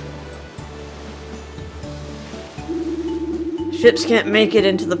 Ships can't make it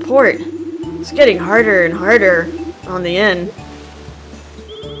into the port. It's getting harder and harder on the end.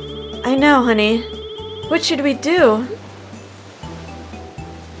 I know, honey. What should we do?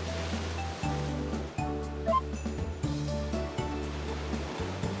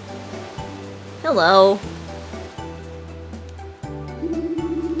 Hello.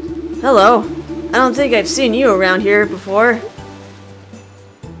 Hello. I don't think I've seen you around here before.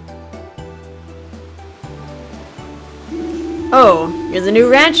 Oh, you're the new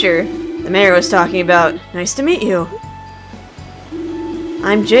rancher the mayor was talking about. Nice to meet you.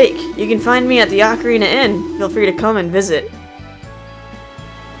 I'm Jake. You can find me at the Ocarina Inn. Feel free to come and visit.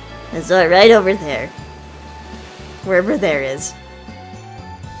 It's right over there. Wherever there is.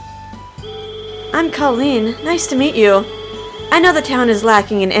 I'm Colleen. Nice to meet you. I know the town is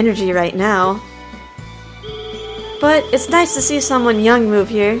lacking in energy right now, but it's nice to see someone young move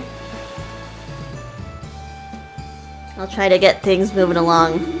here. I'll try to get things moving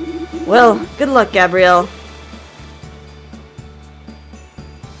along. Well, good luck, Gabrielle.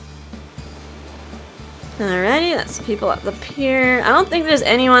 Alrighty, that's the people at the pier. I don't think there's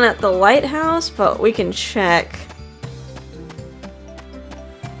anyone at the lighthouse, but we can check.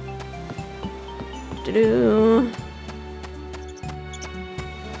 Doo-doo.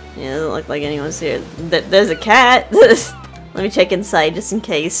 Yeah, doesn't look like anyone's here. There's a cat. Let me check inside just in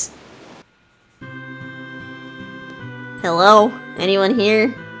case. Hello? Anyone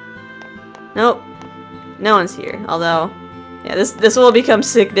here? Nope. No one's here. Although, yeah, this will become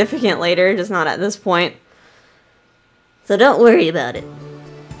significant later, just not at this point. So don't worry about it.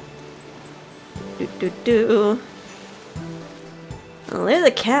 Do. Oh, there's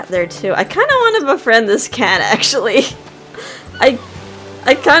a cat there too. I kind of want to befriend this cat, actually.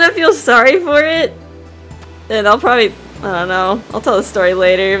 I kind of feel sorry for it. And I'll probably, I don't know, I'll tell the story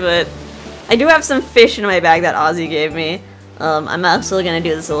later, but I do have some fish in my bag that Ozzy gave me. I'm also gonna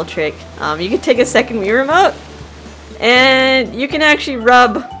do this little trick. You can take a second Wii remote, and you can actually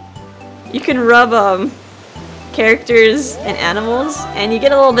rub characters and animals, and you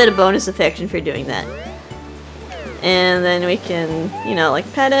get a little bit of bonus affection for doing that. And then we can, you know,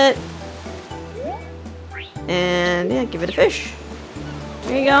 like pet it, and yeah, give it a fish.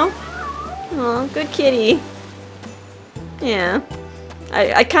 There you go. Oh, good kitty. Yeah.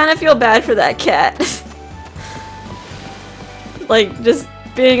 I kind of feel bad for that cat. Like, just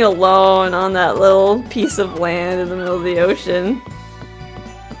being alone on that little piece of land in the middle of the ocean.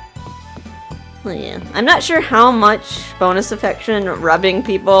 Well, yeah. I'm not sure how much bonus affection rubbing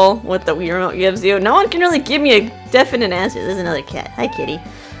people with the Wii remote gives you. No one can really give me a definite answer. There's another cat. Hi, kitty.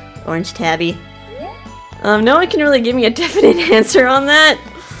 Orange tabby. No one can really give me a definite answer on that.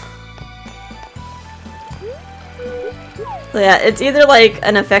 So yeah, it's either like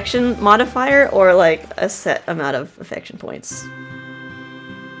an affection modifier or like a set amount of affection points.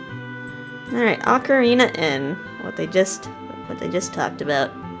 Alright, Ocarina Inn. What they just talked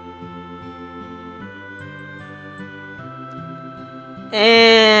about.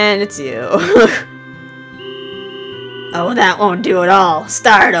 And it's you. Oh, that won't do at all.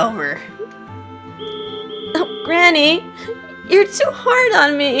 Start over. Oh, Granny, you're too hard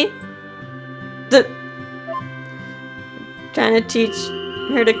on me. Trying to teach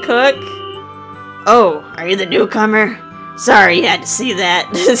her to cook? Oh, are you the newcomer? Sorry you had to see that.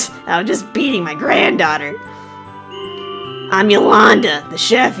 I was just beating my granddaughter. I'm Yolanda, the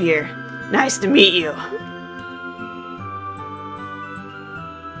chef here. Nice to meet you.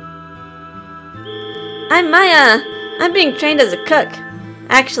 I'm Maya. I'm being trained as a cook.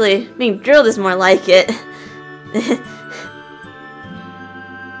 Actually, being drilled is more like it.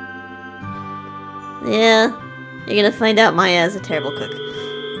 Yeah, you're gonna find out Maya is a terrible cook.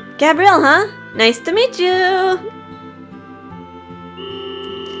 Gabrielle, huh? Nice to meet you.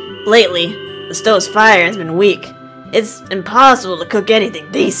 Lately, the stove's fire has been weak. It's impossible to cook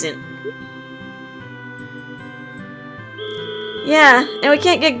anything decent. Yeah, and we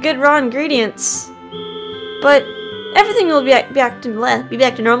can't get good raw ingredients. But everything will be back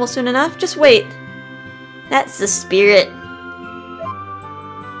to normal soon enough. Just wait. That's the spirit.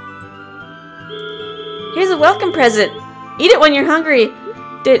 Here's a welcome present. Eat it when you're hungry.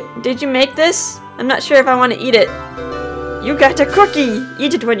 Did you make this? I'm not sure if I want to eat it. You got a cookie.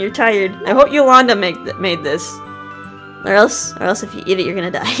 Eat it when you're tired. I hope Yolanda made this. Or else if you eat it, you're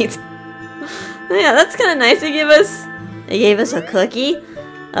gonna die. Yeah, that's kind of nice. They gave us a cookie.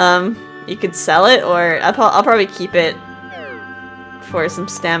 You could sell it, or I'll probably keep it for some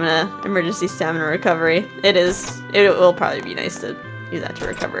emergency stamina recovery. It will probably be nice to use that to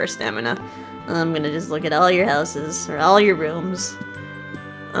recover our stamina. I'm gonna just look at all your houses, or all your rooms.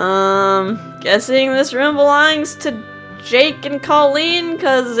 Guessing this room belongs to Jake and Colleen,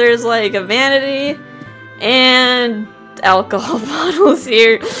 because there's like a vanity and alcohol bottles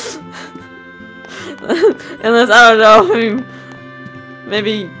here. Unless, I don't know, I mean,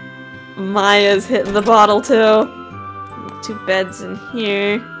 maybe Maya's hitting the bottle too. 2 beds in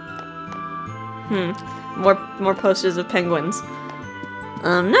here. More posters of penguins.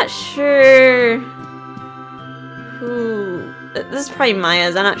 I'm not sure who... This is probably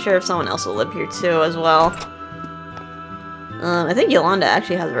Maya's. I'm not sure if someone else will live here too as well. I think Yolanda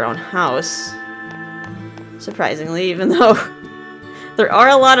actually has her own house. Surprisingly, even though there are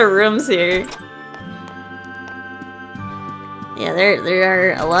a lot of rooms here. Yeah,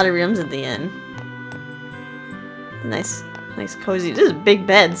 there are a lot of rooms at the inn. Nice cozy. This is big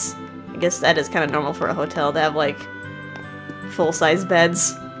beds. I guess that is kind of normal for a hotel to have like full-size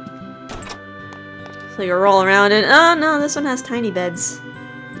beds. So you roll around and oh no, this one has tiny beds.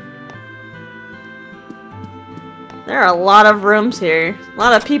 There are a lot of rooms here. A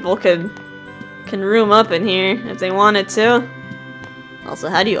lot of people can room up in here if they wanted to. Also,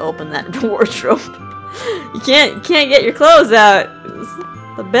 how do you open that wardrobe? You can't get your clothes out.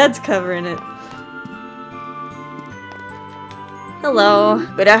 The bed's covering it. Hello,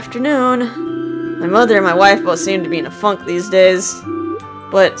 good afternoon. My mother and my wife both seem to be in a funk these days.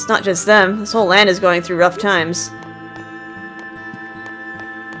 But it's not just them. This whole land is going through rough times.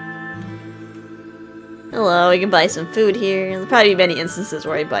 Hello, we can buy some food here. There'll probably be many instances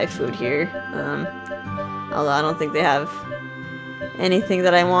where I buy food here. Although I don't think they have anything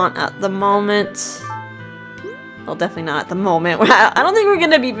that I want at the moment. Well, definitely not at the moment. I don't think we're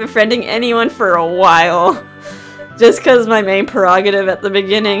gonna be befriending anyone for a while. Just because my main prerogative at the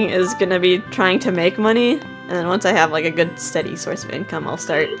beginning is gonna be trying to make money. And then once I have like a good steady source of income, I'll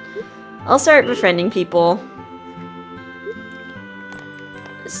start befriending people.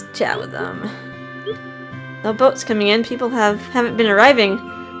 Just chat with them. No boats coming in. People haven't been arriving.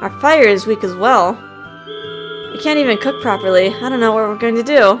 Our fire is weak as well. We can't even cook properly. I don't know what we're going to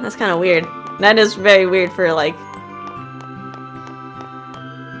do. That's kind of weird. That is very weird for, like,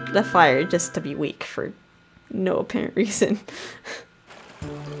 the fire just to be weak for no apparent reason.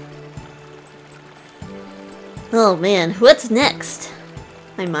 Oh man, what's next?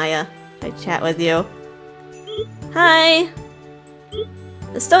 Hi Maya. I chat with you. Hi!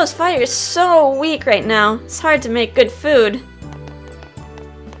 The stove's fire is so weak right now. It's hard to make good food.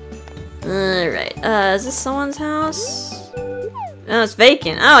 Alright, is this someone's house? No, it's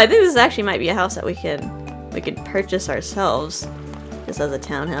vacant. Oh, I think this actually might be a house that we could purchase ourselves. Just as a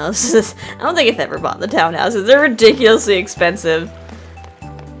townhouse. I don't think I've ever bought the townhouses. They're ridiculously expensive.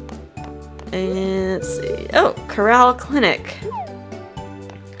 And let's see. Oh, Corral Clinic.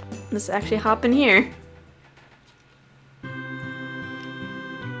 Let's actually hop in here.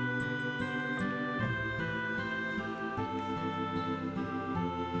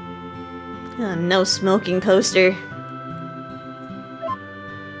 Oh, no smoking poster.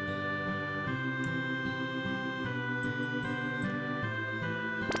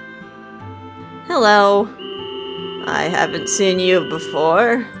 Hello. I haven't seen you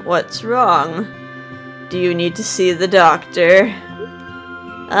before. What's wrong? Do you need to see the doctor?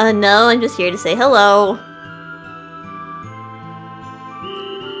 No, I'm just here to say hello.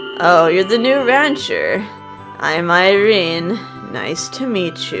 Oh, you're the new rancher. I'm Irene. Nice to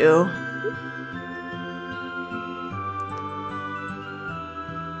meet you.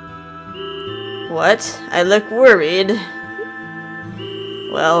 What? I look worried.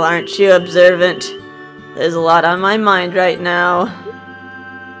 Well, aren't you observant? There's a lot on my mind right now.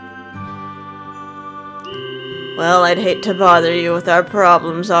 Well, I'd hate to bother you with our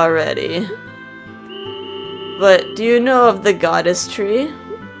problems already. But do you know of the goddess tree?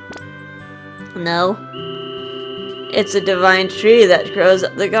 No. It's a divine tree that grows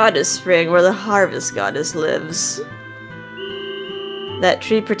up the goddess spring where the harvest goddess lives. That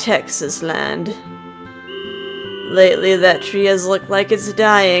tree protects this land. Lately, that tree has looked like it's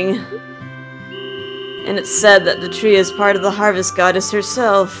dying. And it's said that the tree is part of the harvest goddess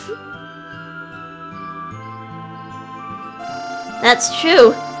herself. That's true.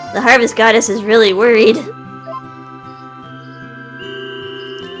 The harvest goddess is really worried.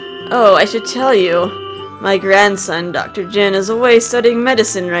 Oh, I should tell you. My grandson, Dr. Jin, is away studying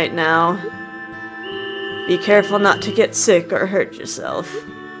medicine right now. Be careful not to get sick or hurt yourself.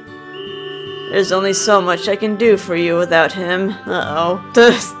 There's only so much I can do for you without him. Uh-oh.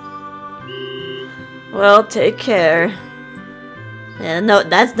 Well, take care. Yeah, no,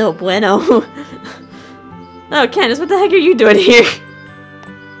 that's no bueno. Oh, Candace, what the heck are you doing here?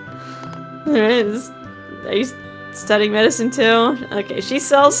 Alright, are you studying medicine too? Okay, she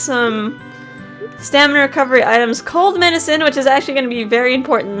sells some stamina recovery items. Cold medicine, which is actually going to be very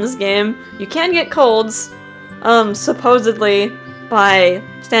important in this game. You can get colds, supposedly, by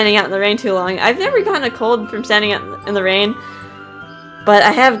standing out in the rain too long. I've never gotten a cold from standing out in the rain, but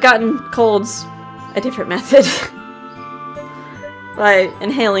I have gotten colds a different method. By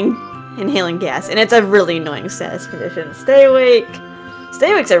inhaling gas, and it's a really annoying status condition. Stay awake.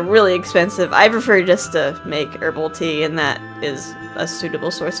 Stay awakes are really expensive. I prefer just to make herbal tea, and that is a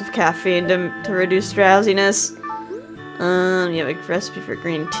suitable source of caffeine to reduce drowsiness. You have a recipe for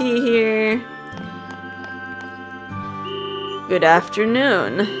green tea here. Good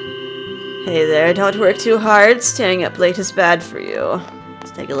afternoon. Hey there, don't work too hard. Staying up late is bad for you.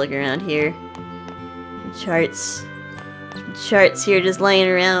 Let's take a look around here. Charts. Charts here just laying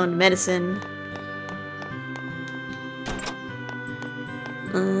around. Medicine.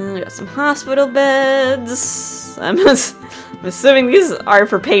 We got some hospital beds. I'm assuming these are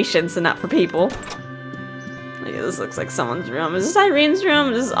for patients and not for people. Look, this looks like someone's room. Is this Irene's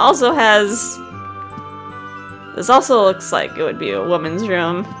room? This also has... This also looks like it would be a woman's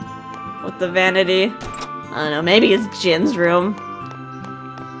room. With the vanity. I don't know, maybe it's Jin's room.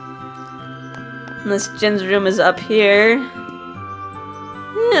 And this Jin's room is up here.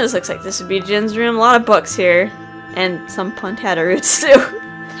 Yeah, this looks like this would be Jin's room. A lot of books here. And some pontata roots too.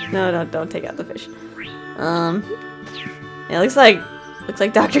 No, don't take out the fish. Yeah, looks like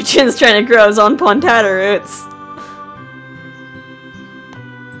Dr. Jin's trying to grow his own pontata roots.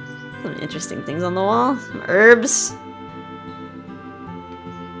 Some interesting things on the wall. Some herbs.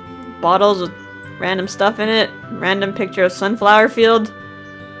 Bottles with random stuff in it. Random picture of sunflower field.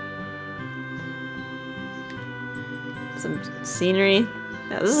 Some scenery.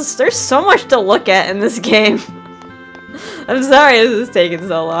 Yeah, there's so much to look at in this game. I'm sorry this is taking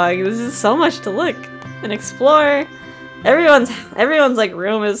so long. There's just so much to look and explore. Everyone's like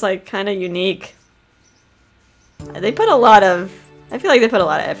room is like kind of unique. They put a lot of... I feel like they put a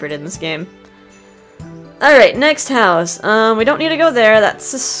lot of effort in this game. Alright, next house. We don't need to go there.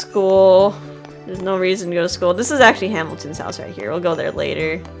 That's a school. There's no reason to go to school. This is actually Hamilton's house right here. We'll go there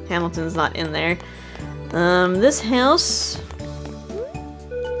later. Hamilton's not in there. This house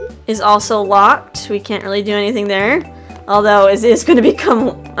is also locked. We can't really do anything there. Although it is going to become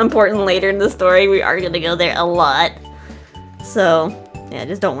important later in the story. We are going to go there a lot. So, yeah,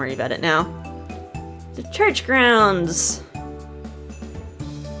 just don't worry about it now. The church grounds.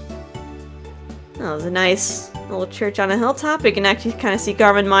 Oh, it's a nice little church on a hilltop. We can actually kind of see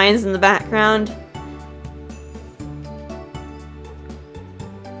Garmin Mines in the background.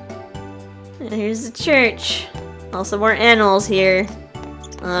 And here's the church. Also more animals here.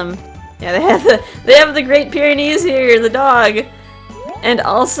 Yeah, they have the Great Pyrenees here, the dog, and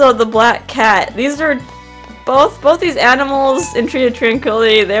also the black cat. These are both these animals in Tree of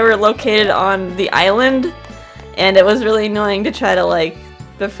Tranquility. They were located on the island, and it was really annoying to try to like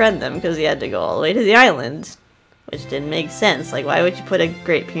befriend them because you had to go all the way to the island, which didn't make sense. Like, why would you put a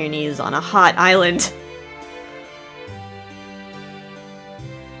Great Pyrenees on a hot island?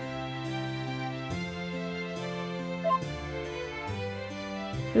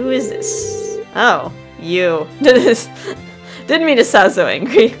 Who is this? Oh, you. Didn't mean to sound so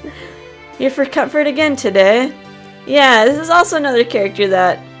angry. Here for comfort again today. Yeah, this is also another character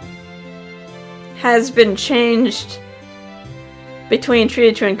that has been changed between Tree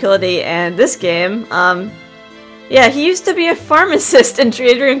of Tranquility and this game. Yeah, he used to be a pharmacist in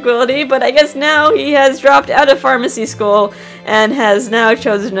Tree of Tranquility, but I guess now he has dropped out of pharmacy school and has now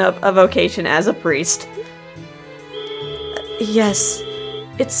chosen a vocation as a priest. Yes.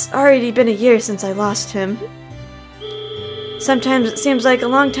 It's already been a year since I lost him. Sometimes it seems like a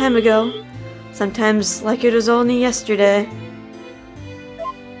long time ago. Sometimes like it was only yesterday.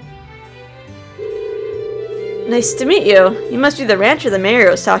 Nice to meet you. You must be the rancher the mayor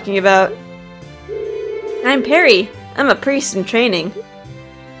was talking about. I'm Perry. I'm a priest in training.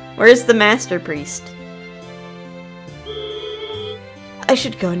 Where's the master priest? I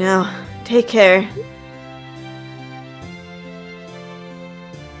should go now. Take care.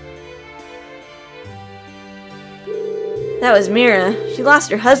 That was Mira. She lost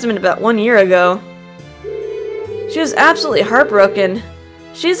her husband about 1 year ago. She was absolutely heartbroken.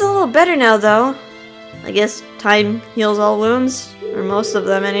 She's a little better now, though. I guess time heals all wounds, or most of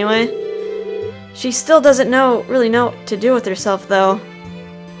them anyway. She still doesn't really know what to do with herself, though.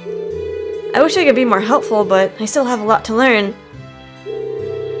 I wish I could be more helpful, but I still have a lot to learn.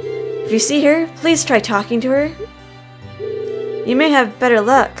 If you see her, please try talking to her. You may have better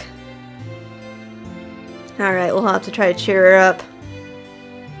luck. Alright, we'll have to try to cheer her up.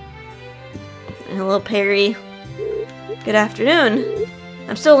 Hello, Perry. Good afternoon.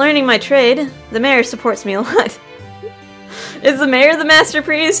 I'm still learning my trade. The mayor supports me a lot. Is the mayor the master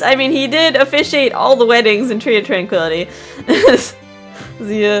priest? I mean, he did officiate all the weddings in Tree of Tranquility. Does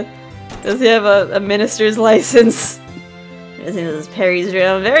he have a minister's license? I think this is Perry's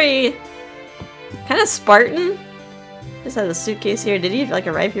room. Very kind of Spartan. Just has a suitcase here. Did he like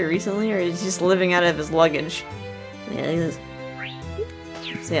arrive here recently, or is he just living out of his luggage? Yeah,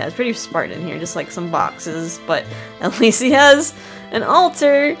 so yeah, it's pretty Spartan in here, just like some boxes, but at least he has an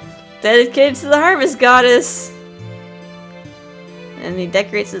altar dedicated to the Harvest Goddess. And he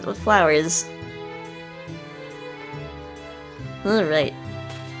decorates it with flowers. Alright.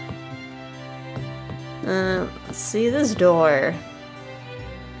 Let's see this door.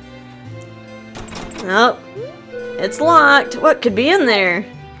 Nope. It's locked. What could be in there?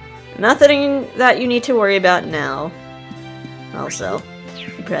 Nothing that you need to worry about now. Also, you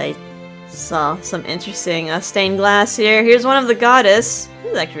probably saw some interesting stained glass here. Here's one of the goddess.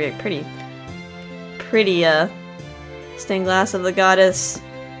 This is actually a pretty stained glass of the goddess.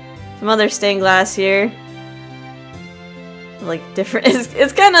 Some other stained glass here. Like different.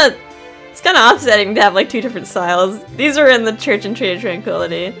 It's kind of offsetting to have like two different styles. These are in the church and Tree of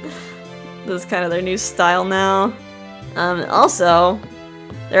Tranquility. This is kind of their new style now. Also,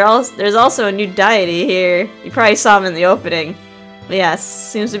 there's also a new deity here. You probably saw him in the opening. But yeah,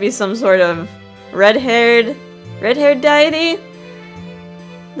 seems to be some sort of red-haired deity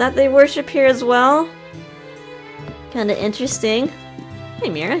that they worship here as well. Kinda interesting. Hey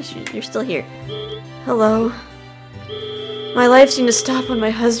Mira, you're still here. Hello. My life seemed to stop when my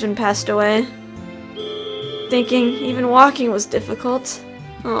husband passed away. Thinking even walking was difficult.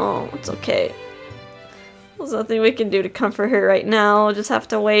 Oh, it's okay. There's nothing we can do to comfort her right now. We'll just have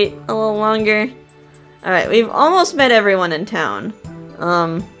to wait a little longer. Alright, we've almost met everyone in town.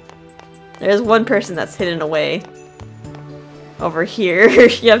 There's one person that's hidden away. Over here.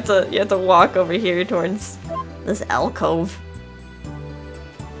 you have to walk over here towards this alcove.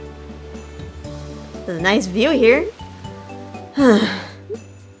 There's a nice view here.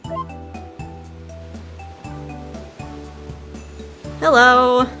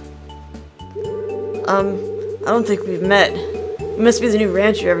 Hello. I don't think we've met. You must be the new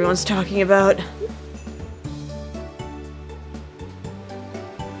rancher everyone's talking about.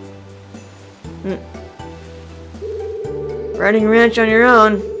 Running a ranch on your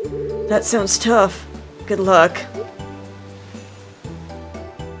own? That sounds tough. Good luck.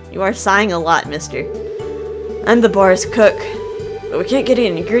 You are sighing a lot, mister. I'm the bar's cook, but we can't get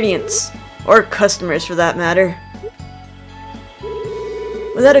any ingredients. Or customers, for that matter.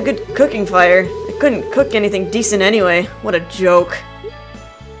 Without a good cooking fire, I couldn't cook anything decent anyway. What a joke.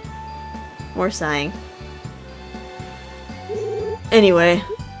 More sighing. Anyway,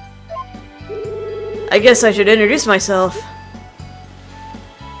 I guess I should introduce myself.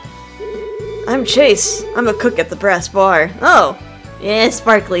 I'm Chase. I'm a cook at the Brass Bar. Oh, yeah,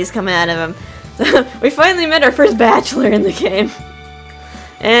 sparkly's coming out of him. We finally met our first bachelor in the game.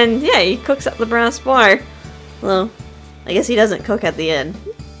 And yeah, he cooks at the Brass Bar. Well, I guess he doesn't cook at the end.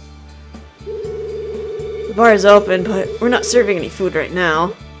 The bar is open, but we're not serving any food right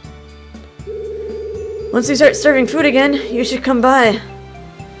now. Once we start serving food again, you should come by.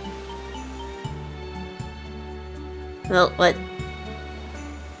 Well, what?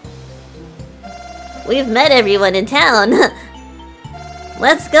 We've met everyone in town.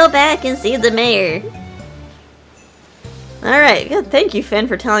 Let's go back and see the mayor. Alright, good. Thank you, Finn,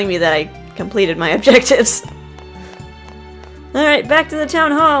 for telling me that I completed my objectives. Alright, back to the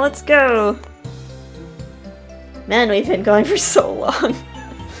town hall. Let's go. Man, we've been going for so long.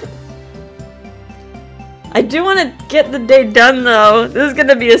 I do want to get the day done, though. This is going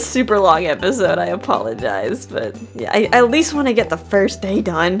to be a super long episode. I apologize, but yeah, I at least want to get the first day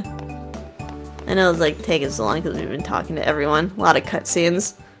done. I know it's like taking so long because we've been talking to everyone. A lot of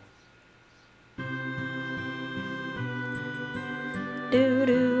cutscenes.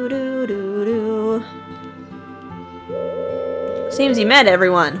 Seems you met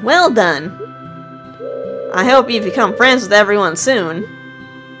everyone. Well done. I hope you become friends with everyone soon.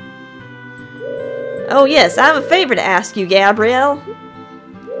 Oh yes, I have a favor to ask you, Gabrielle.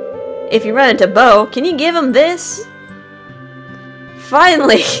 If you run into Bo, can you give him this?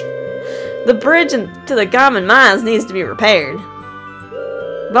 Finally! The bridge to the Gammon Mines needs to be repaired.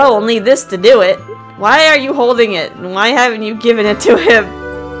 Bo will need this to do it. Why are you holding it? And why haven't you given it to him?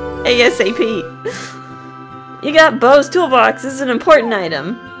 ASAP. You got Bo's toolbox. This is an important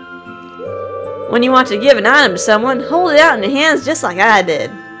item. When you want to give an item to someone, hold it out in your hands just like I did.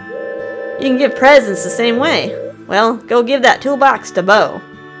 You can give presents the same way. Well, go give that toolbox to Bo.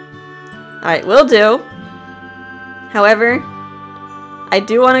 Alright, will do. However, I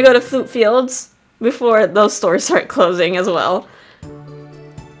do want to go to Flute Fields before those stores start closing as well.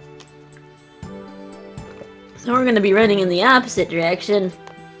 So we're going to be running in the opposite direction.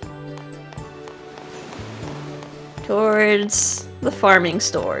 Towards the farming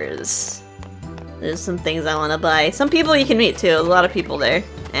stores. There's some things I want to buy. Some people you can meet too. There's a lot of people there.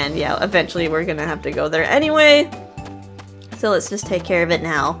 And yeah, eventually we're going to have to go there anyway. So let's just take care of it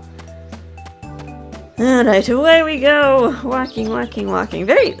now. Alright, away we go! Walking, walking, walking.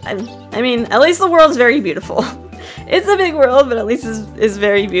 I mean, at least the world's very beautiful. It's a big world, but at least it's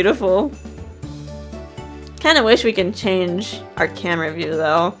very beautiful. Kinda wish we can change our camera view,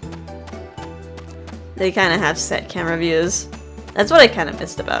 though. They kinda have set camera views. That's what I kinda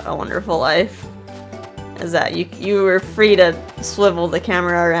missed about A Wonderful Life. Is that you were free to swivel the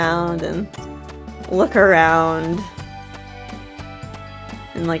camera around and look around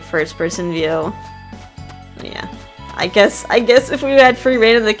in like first person view. Yeah. I guess if we had free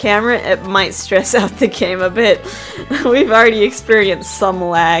reign of the camera, it might stress out the game a bit. We've already experienced some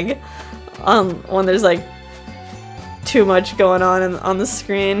lag when there's like too much going on the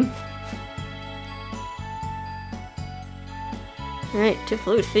screen. Alright, to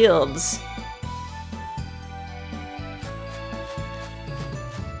Flute Fields.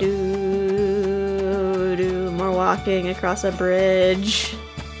 More walking across a bridge.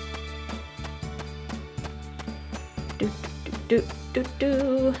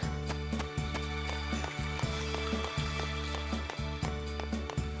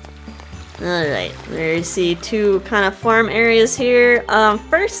 Alright. We see two kind of farm areas here.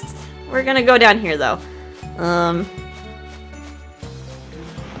 First, we're gonna go down here though.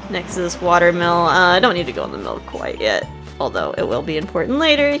 Next to this water mill. I don't need to go in the mill quite yet, although it will be important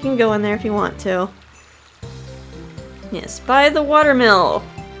later. You can go in there if you want to. Yes, by the water mill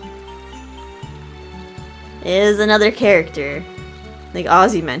Is another character. Like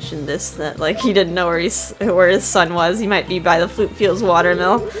Ozzy mentioned this, that like he didn't know where his son was. He might be by the Flute Fields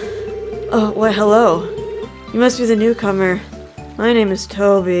watermill. Oh, why hello. You must be the newcomer. My name is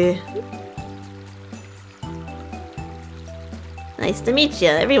Toby. Nice to meet you.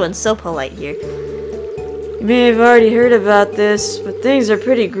 Everyone's so polite here. You may have already heard about this, but things are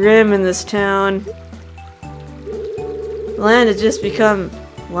pretty grim in this town. The land has just become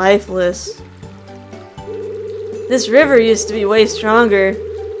lifeless. This river used to be way stronger.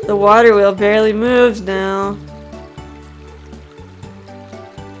 The water wheel barely moves now.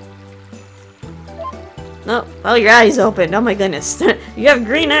 Oh, your eyes opened. Oh my goodness. You have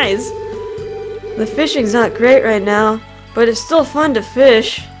green eyes. The fishing's not great right now, but it's still fun to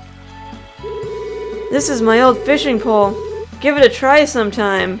fish. This is my old fishing pole. Give it a try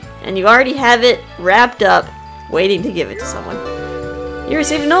sometime. And you already have it wrapped up, waiting to give it to someone. You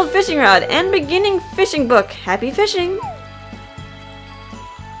received an old fishing rod and beginning fishing book. Happy fishing!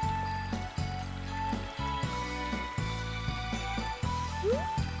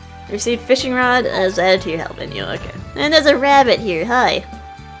 Received fishing rod as added to your help menu. Okay. And there's a rabbit here. Hi.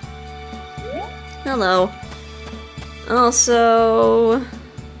 Hello. Also,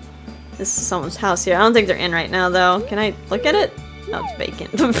 this is someone's house here. I don't think they're in right now, though. Can I look at it? Oh, it's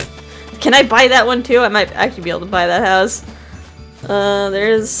vacant. Can I buy that one, too? I might actually be able to buy that house.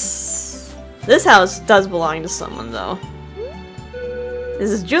 This house does belong to someone, though.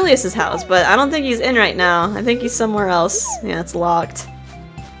 This is Julius's house, but I don't think he's in right now. I think he's somewhere else. Yeah, it's locked.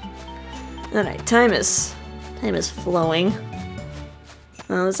 Alright, time is flowing.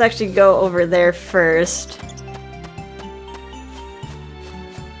 Let's actually go over there first.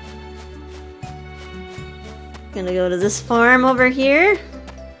 Gonna go to this farm over here.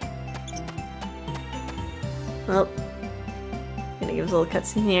 Oh. Gonna give us a little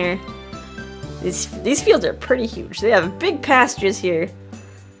cutscene here. These fields are pretty huge. They have big pastures here.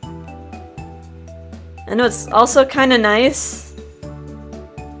 I know it's also kind of nice.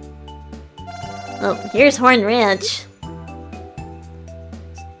 Oh, here's Horn Ranch.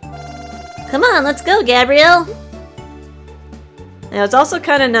 Come on, let's go, Gabrielle. Now, what's also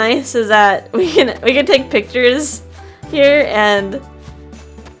kind of nice is that we can take pictures here, and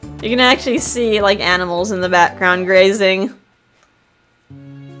you can actually see like animals in the background grazing.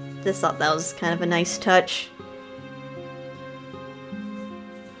 Just thought that was kind of a nice touch.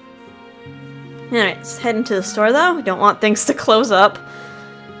 Alright, let's head into the store though. We don't want things to close up.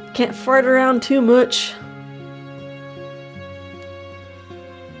 Can't fart around too much.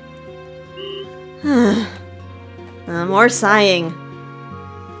 More sighing.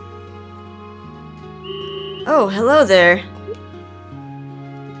 Oh, hello there.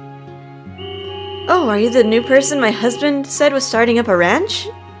 Oh, are you the new person my husband said was starting up a ranch?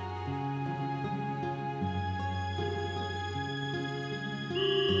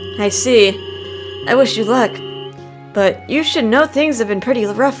 I see. I wish you luck. But you should know things have been pretty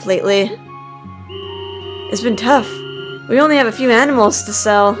rough lately. It's been tough. We only have a few animals to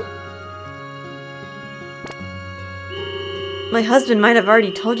sell. My husband might have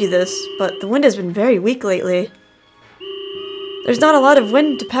already told you this, but the wind has been very weak lately. There's not a lot of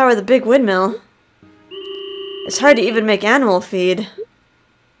wind to power the big windmill. It's hard to even make animal feed.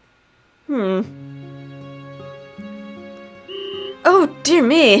 Oh, dear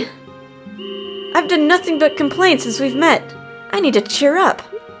me. I've done nothing but complain since we've met. I need to cheer up.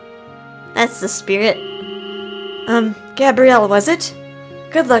 That's the spirit. Gabrielle, was it?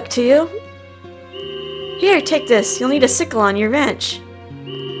 Good luck to you. Here, take this. You'll need a sickle on your ranch.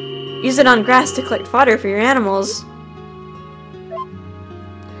 Use it on grass to collect fodder for your animals.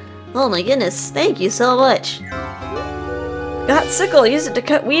 Oh my goodness, thank you so much. Got sickle, use it to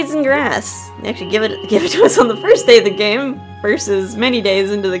cut weeds and grass. They actually give it to us on the first day of the game, versus many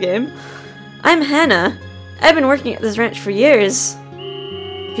days into the game. I'm Hannah. I've been working at this ranch for years.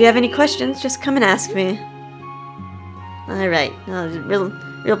 If you have any questions, just come and ask me. Alright,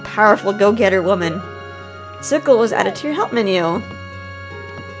 real powerful go-getter woman. Sickle was added to your help menu.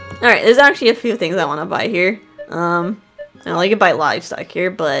 Alright, there's actually a few things I want to buy here. I can buy livestock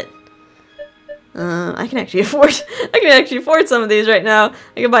here, but I can actually afford some of these right now.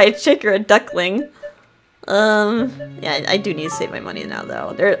 I can buy a chick or a duckling. Yeah, I do need to save my money now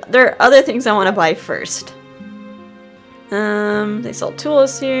though. There are other things I want to buy first. They sell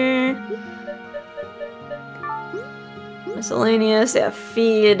tools here. Miscellaneous, they have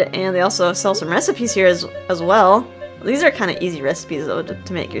feed, and they also sell some recipes here as well. These are kind of easy recipes though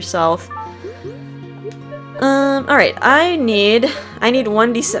to make yourself. Alright, I need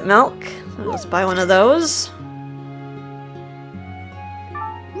 1 decent milk. So let's buy one of those.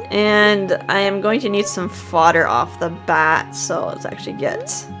 And I am going to need some fodder off the bat, so let's actually get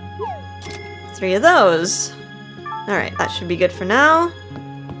 3 of those. Alright, that should be good for now.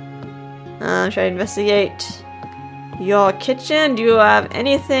 Should I investigate your kitchen? Do you have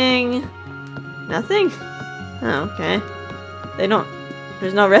anything? Nothing? Oh, okay.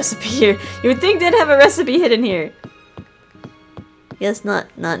 There's no recipe here. You would think they'd have a recipe hidden here. Guess not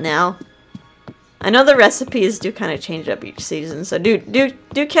now. I know the recipes do kind of change up each season, so do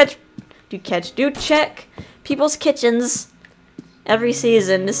check people's kitchens every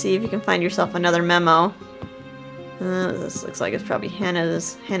season to see if you can find yourself another memo. This looks like it's probably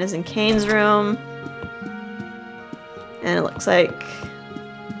Hannah's and Kane's room. And it looks like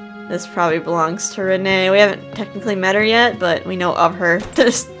this probably belongs to Renee. We haven't technically met her yet, but we know of her.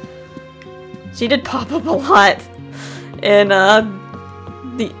 She did pop up a lot in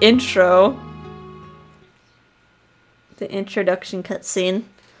the intro. The introduction cutscene.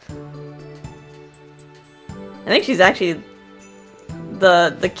 I think she's actually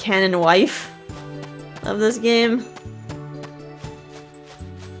the canon wife of this game.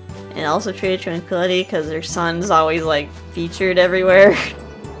 And also Tree of Tranquility, because their son's always like featured everywhere.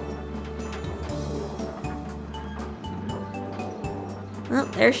 Oh,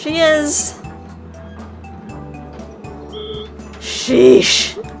 there she is.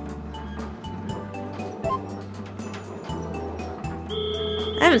 Sheesh.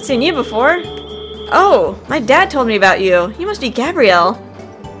 I haven't seen you before. Oh, my dad told me about you. You must be Gabrielle.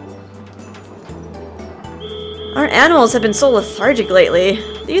 Our animals have been so lethargic lately.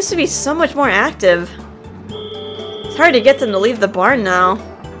 They used to be so much more active. It's hard to get them to leave the barn now.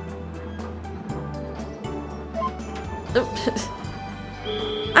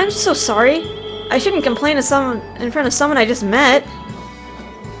 I'm so sorry. I shouldn't complain to someone in front of someone I just met.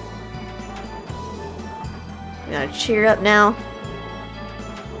 You gotta cheer up now.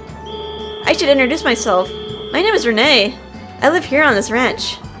 I should introduce myself. My name is Renee. I live here on this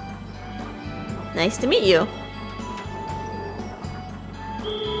ranch. Nice to meet you.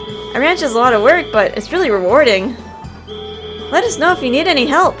 Our ranch is a lot of work, but it's really rewarding. Let us know if you need any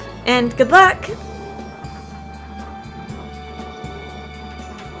help, and good luck!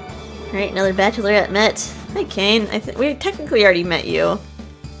 Alright, another bachelorette met. Hi Kane, we technically already met you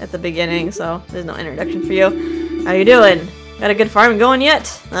at the beginning, so there's no introduction for you. How you doing? Got a good farm going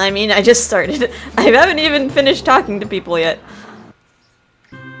yet? I mean, I just started. I haven't even finished talking to people yet.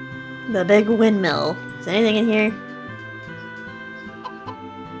 The big windmill. Is there anything in here?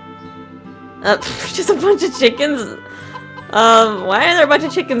 Just a bunch of chickens. Why are there a bunch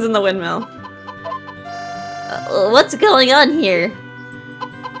of chickens in the windmill? What's going on here?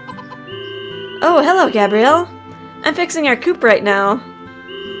 Oh, hello, Gabrielle. I'm fixing our coop right now.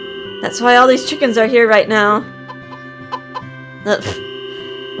 That's why all these chickens are here right now.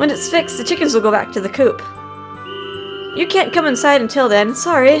 When it's fixed, the chickens will go back to the coop. You can't come inside until then.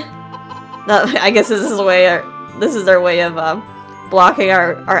 Sorry. I guess this is their way of blocking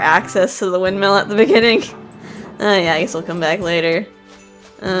our access to the windmill at the beginning. Yeah, I guess we'll come back later.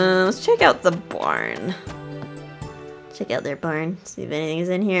 Let's check out the barn. Check out their barn. See if anything's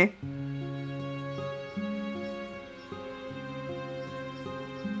in here.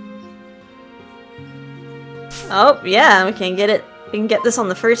 Oh, yeah, we can get it. We can get this on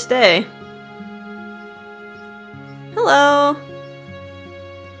the first day. Hello.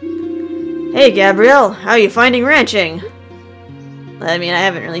 Hey, Gabrielle. How are you finding ranching? I mean, I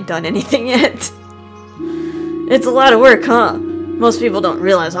haven't really done anything yet. It's a lot of work, huh? Most people don't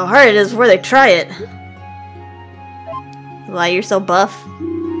realize how hard it is before they try it. Why you're so buff?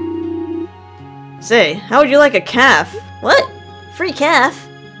 Say, how would you like a calf? What? Free calf?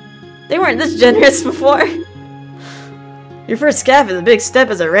 They weren't this generous before. Your first calf is a big step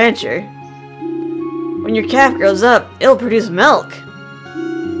as a rancher. When your calf grows up, it'll produce milk.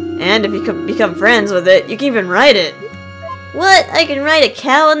 And if you become friends with it, you can even ride it. What? I can ride a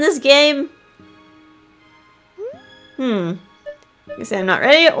cow in this game? You say I'm not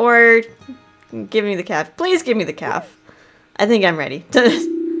ready, or give me the calf. Please give me the calf. I think I'm ready.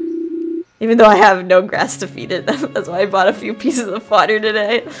 Even though I have no grass to feed it. That's why I bought a few pieces of fodder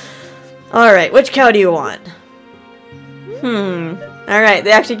today. Alright, which cow do you want? Alright,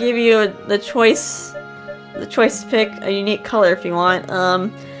 they actually give you the choice to pick a unique color if you want.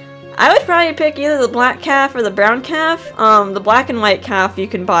 I would probably pick either the black calf or the brown calf. The black and white calf you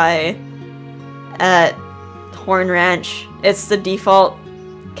can buy at Horn Ranch. It's the default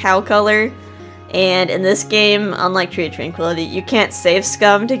cow color. And in this game, unlike Tree of Tranquility, you can't save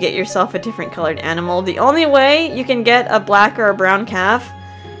scum to get yourself a different colored animal. The only way you can get a black or a brown calf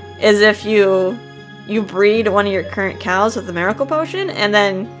is if you breed one of your current cows with the miracle potion, and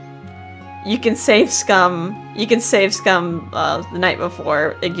then you can save scum. You can save scum the night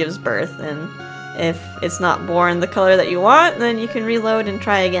before it gives birth, and if it's not born the color that you want, then you can reload and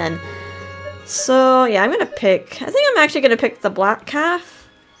try again. So yeah, I think I'm actually gonna pick the black calf.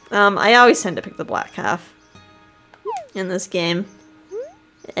 I always tend to pick the black calf in this game.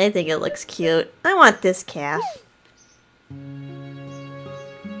 I think it looks cute. I want this calf.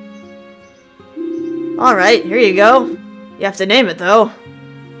 Alright, here you go. You have to name it though.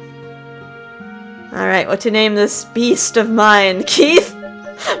 Alright, what to name this beast of mine? Keith?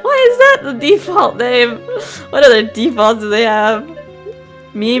 Why is that the default name? What other defaults do they have?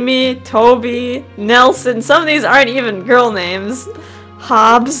 Mimi, Toby, Nelson. Some of these aren't even girl names.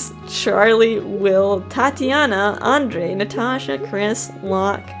 Hobbs, Charlie, Will, Tatiana, Andre, Natasha, Chris,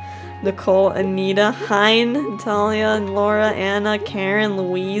 Locke, Nicole, Anita, Hein, Natalia, Laura, Anna, Karen,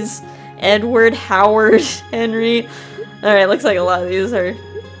 Louise, Edward, Howard, Henry. Alright, looks like a lot of these are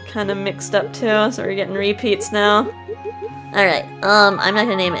kind of mixed up too, so we're getting repeats now. Alright, I'm not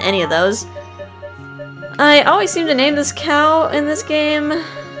gonna name any of those. I always seem to name this cow in this game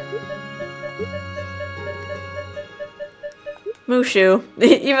Mushu,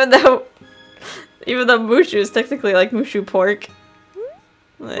 even though Mushu is technically like Mushu pork.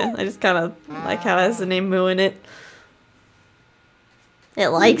 I just kind of like how it has the name Moo in it. It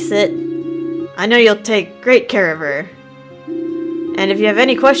likes it. I know you'll take great care of her. And if you have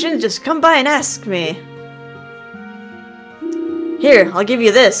any questions, just come by and ask me. Here, I'll give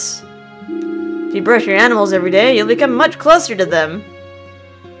you this. If you brush your animals every day, you'll become much closer to them.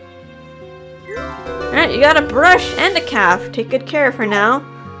 Alright, you got a brush and a calf. Take good care of her now.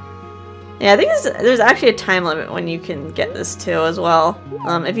 Yeah, I think there's actually a time limit when you can get this too as well.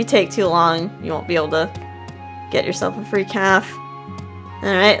 If you take too long, you won't be able to get yourself a free calf.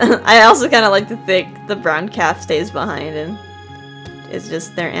 Alright, I also kind of like to think the brown calf stays behind and is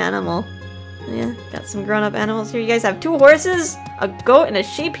just their animal. Yeah, got some grown-up animals here. You guys have 2 horses, a goat, and a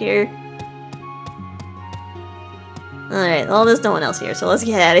sheep here. Alright, well there's no one else here, so let's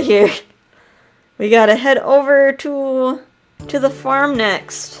get out of here. We gotta head over to the farm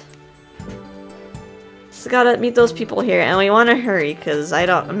next. Just gotta meet those people here, and we want to hurry because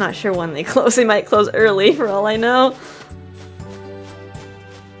I'm not sure when they close. They might close early for all I know.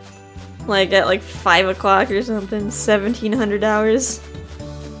 Like at like 5 o'clock or something. 1700 hours.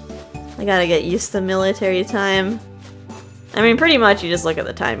 I gotta get used to military time. I mean, pretty much you just look at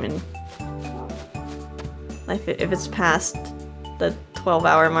the time and if it's past the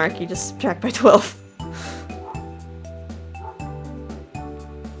 12-hour mark, you just subtract by 12.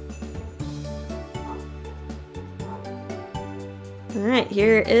 Alright,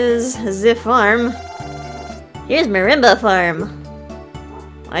 here is the farm. Here's Marimba Farm.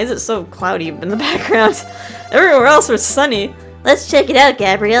 Why is it so cloudy in the background? Everywhere else was sunny. Let's check it out,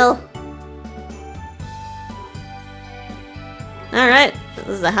 Gabrielle. Alright, this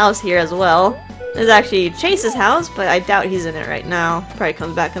is the house here as well. There's actually Chase's house, but I doubt he's in it right now. Probably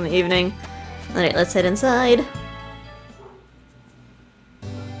comes back in the evening. Alright, let's head inside.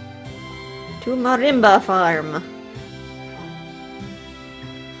 To Marimba Farm.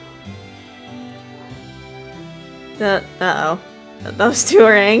 Uh-oh. Those 2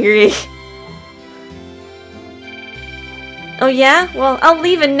 are angry. Oh yeah? Well, I'll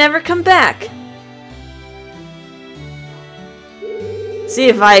leave and never come back. See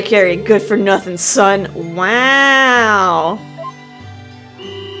if I carry good for nothing, son. Wow.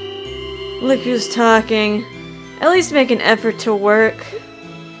 Look who's talking. At least make an effort to work.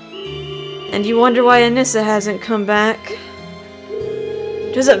 And you wonder why Anissa hasn't come back?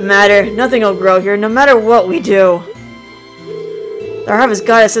 Doesn't matter. Nothing will grow here, no matter what we do. The Harvest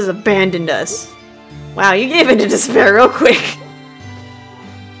Goddess has abandoned us. Wow, you gave into despair real quick.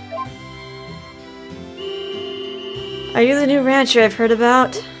 Are you the new rancher I've heard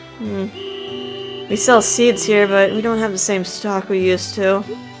about? We sell seeds here, but we don't have the same stock we used to.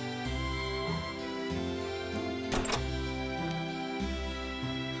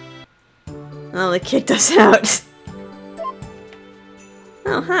 Oh, they kicked us out.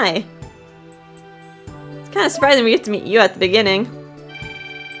 Oh, hi. It's kind of surprising we get to meet you at the beginning.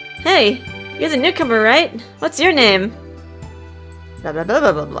 Hey, you're the newcomer, right? What's your name? Blah blah blah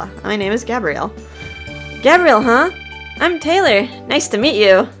blah blah blah. My name is Gabrielle. Gabrielle, huh? I'm Taylor. Nice to meet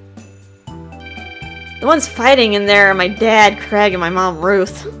you. The ones fighting in there are my dad, Craig, and my mom,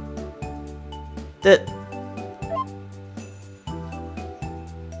 Ruth.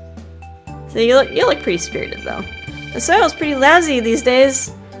 So you look pretty spirited, though. The soil's pretty lousy these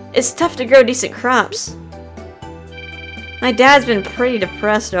days. It's tough to grow decent crops. My dad's been pretty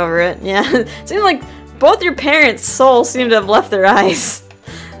depressed over it. Yeah, it seems like both your parents' souls seem to have left their eyes.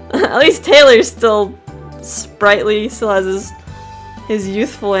 At least Taylor's still sprightly, still has his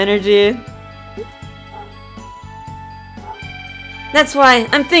youthful energy. That's why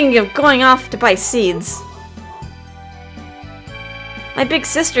I'm thinking of going off to buy seeds. My big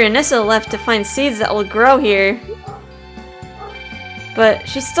sister Anissa left to find seeds that will grow here. But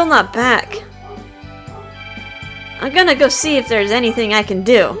she's still not back. I'm gonna go see if there's anything I can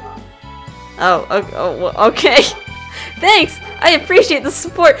do. Oh, okay. Thanks! I appreciate the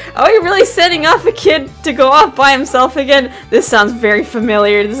support. Are we really sending off a kid to go off by himself again? This sounds very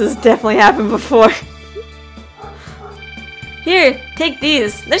familiar. This has definitely happened before. Here, take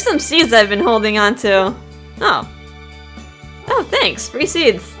these. There's some seeds I've been holding on to. Oh, thanks. Free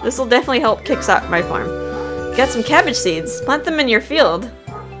seeds. This will definitely help kickstart my farm. Got some cabbage seeds. Plant them in your field.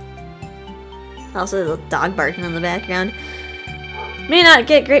 Also, there's a dog barking in the background. May not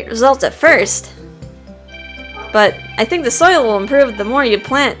get great results at first, but I think the soil will improve the more you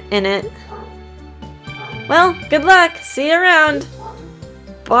plant in it. Well, good luck. See you around.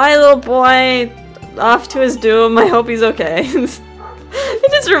 Bye, little boy. Off to his doom. I hope he's okay.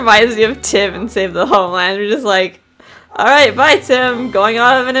 It just reminds me of Tim and Save the Homeland. We're just like, alright, bye Tim. Going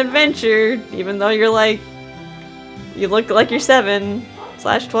on an adventure. Even though you're like, you look like you're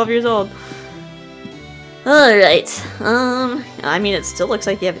 7/12 years old. Alright, I mean, it still looks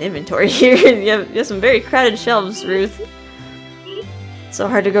like you have an inventory here. you have some very crowded shelves, Ruth. So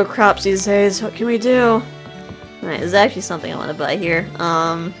hard to grow crops these days. What can we do? Alright, there's actually something I want to buy here.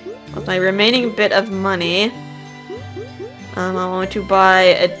 With my remaining bit of money, I want to buy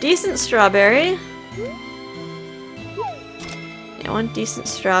a decent strawberry. Yeah, one decent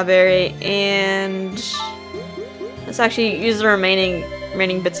strawberry, and let's actually use the remaining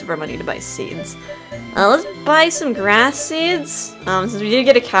bits of our money to buy seeds. Let's buy some grass seeds. Since we did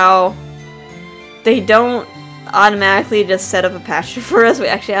get a cow, they don't automatically just set up a pasture for us. We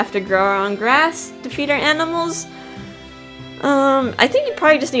actually have to grow our own grass to feed our animals. I think you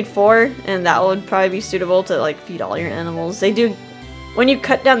probably just need 4, and that would probably be suitable to like feed all your animals. They do, when you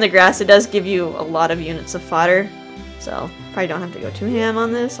cut down the grass, it does give you a lot of units of fodder, so probably don't have to go too ham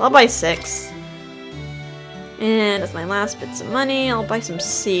on this. I'll buy 6. And that's my last bits of money. I'll buy some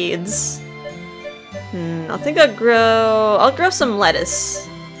seeds. I think I'll grow some lettuce.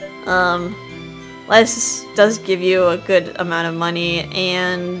 Lettuce does give you a good amount of money,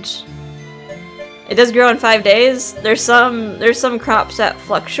 and it does grow in 5 days. There's some crops that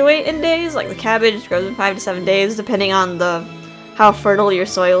fluctuate in days, like the cabbage grows in 5 to 7 days, depending on how fertile your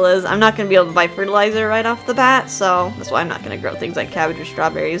soil is. I'm not going to be able to buy fertilizer right off the bat, so that's why I'm not going to grow things like cabbage or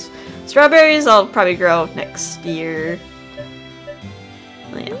strawberries. Strawberries I'll probably grow next year.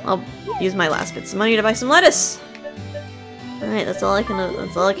 Yeah, I'll use my last bits of money to buy some lettuce. Alright, that's all I can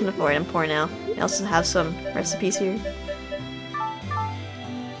afford. I'm poor now. I also have some recipes here.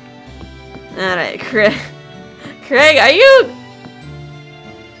 Alright, Craig, are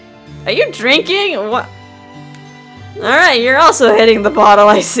you drinking? What? Alright, you're also hitting the bottle,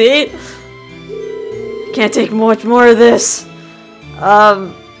 I see. Can't take much more of this.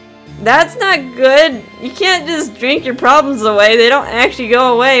 That's not good. You can't just drink your problems away. They don't actually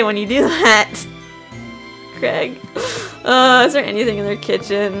go away when you do that. Craig. Is there anything in their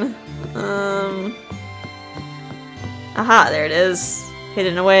kitchen? Aha, there it is.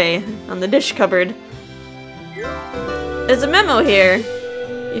 Hidden away on the dish cupboard. There's a memo here.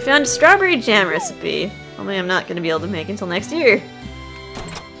 You found a strawberry jam recipe. Only I'm not going to be able to make until next year.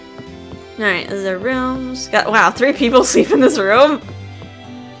 Alright, is there rooms? Wow, 3 people sleep in this room?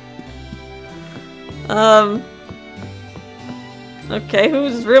 Okay,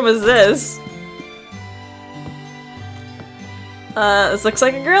 whose room is this? This looks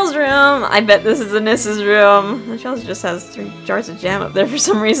like a girl's room. I bet this is Anissa's room. She also just has 3 jars of jam up there for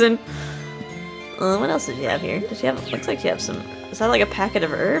some reason. What else did you have here? Does she have? Looks like she have some. Is that like a packet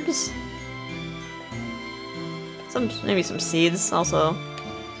of herbs? Maybe some seeds. Also,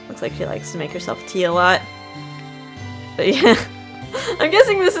 looks like she likes to make herself tea a lot. But yeah, I'm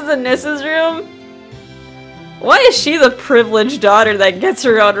guessing this is Anissa's room. Why is she the privileged daughter that gets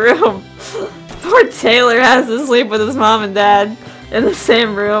her own room? Poor Taylor has to sleep with his mom and dad in the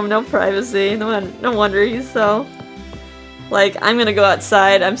same room, no privacy. No wonder he's so... Like, I'm gonna go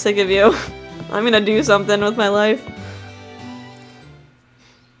outside, I'm sick of you. I'm gonna do something with my life.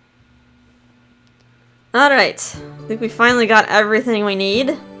 Alright, I think we finally got everything we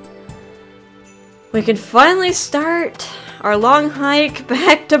need. We can finally start our long hike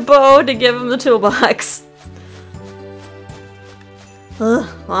back to Bo to give him the toolbox.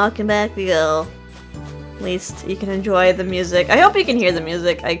 Walking back we go. At least you can enjoy the music. I hope you can hear the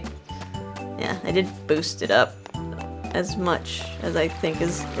music. Yeah, I did boost it up as much as I think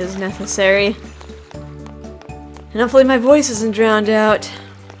is necessary. And hopefully my voice isn't drowned out.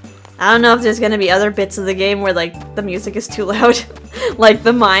 I don't know if there's gonna be other bits of the game where like the music is too loud. Like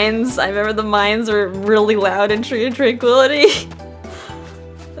the mines. I remember the mines were really loud in Tree of Tranquility.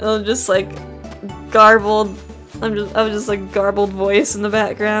 I'm just like garbled. I was just like garbled voice in the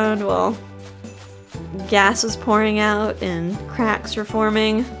background while gas was pouring out and cracks were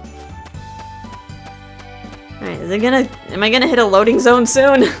forming. Alright, am I gonna hit a loading zone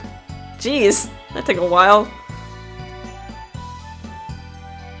soon? Jeez, that took a while.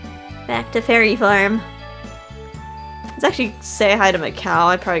 Back to Fairy Farm. Let's actually say hi to my cow.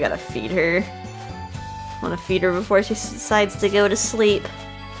 I probably gotta feed her. Want to feed her before she decides to go to sleep.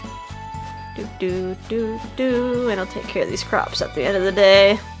 And I'll take care of these crops at the end of the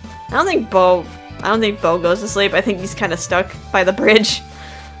day. I don't think Bo goes to sleep. I think he's kind of stuck by the bridge.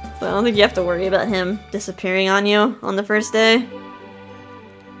 So I don't think you have to worry about him disappearing on you on the first day.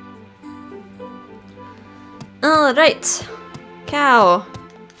 Alright. Cow.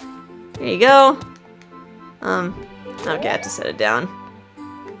 Here you go. Okay, I have to set it down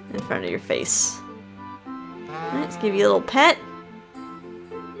in front of your face. Alright, let's give you a little pet.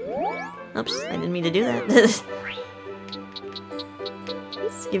 Oops, I didn't mean to do that.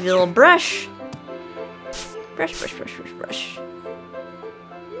 Let's give you a little brush. Brush, brush, brush, brush, brush.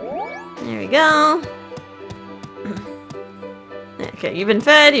 There we go. Okay, you've been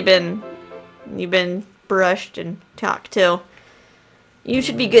fed, you've been brushed and talked to. You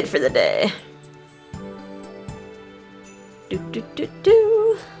should be good for the day. Do do do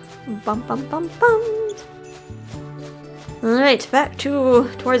do. Bum bum bum bum. Alright, back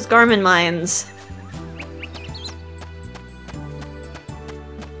towards Garmin Mines.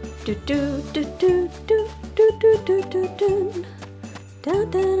 Do do do do do do do do do do. Da, da,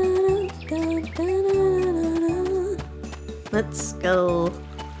 da, da, da, da, da. Let's go.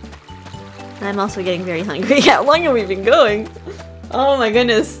 I'm also getting very hungry. How long have we been going? Oh my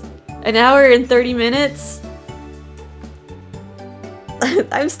goodness. An hour and 30 minutes?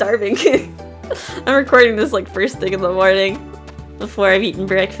 I'm starving. I'm recording this like first thing in the morning before I've eaten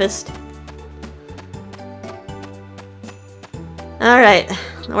breakfast. Alright,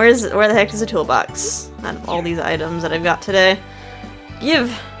 where the heck is the toolbox? Out of all these items that I've got today. Give!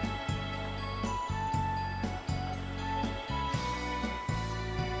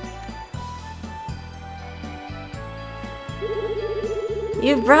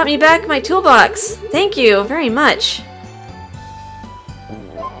 You've brought me back my toolbox! Thank you very much!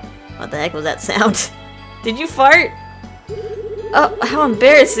 What the heck was that sound? Did you fart? Oh, how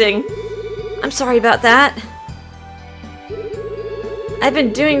embarrassing! I'm sorry about that. I've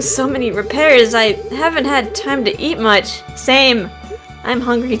been doing so many repairs, I haven't had time to eat much. Same. I'm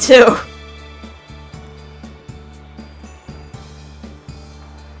hungry too.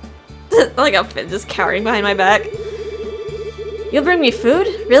 Like a fin just cowering behind my back. You'll bring me food?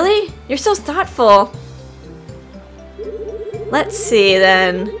 Really? You're so thoughtful. Let's see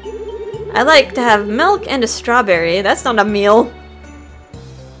then. I like to have milk and a strawberry. That's not a meal.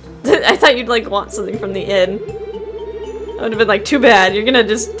 I thought you'd like want something from the inn. That would have been like, too bad. You're gonna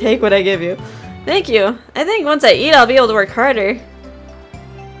just take what I give you. Thank you. I think once I eat, I'll be able to work harder.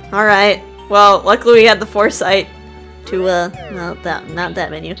 Alright. Well, luckily we had the foresight to, not that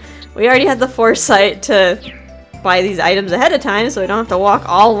menu. We already had the foresight to buy these items ahead of time, so we don't have to walk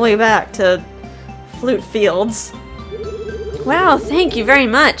all the way back to Flute Fields. Wow, thank you very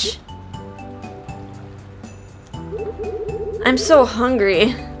much. I'm so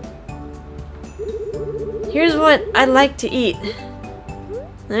hungry. Here's what I'd like to eat.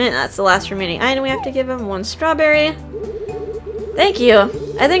 Alright, that's the last remaining item we have to give him. 1 strawberry. Thank you.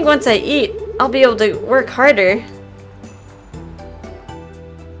 I think once I eat, I'll be able to work harder.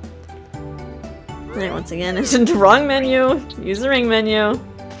 Alright, once again, it's in the wrong menu. Use the ring menu.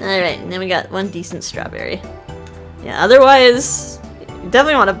 Alright, and then we got one decent strawberry. Yeah, otherwise, you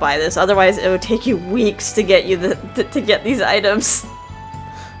definitely want to buy this. Otherwise, it would take you weeks to get you to get these items.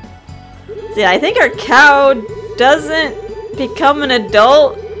 So yeah, I think our cow doesn't become an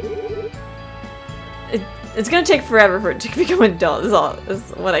adult. It's gonna take forever for it to become an adult. Is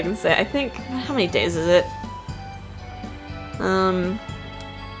what I can say. I think, how many days is it?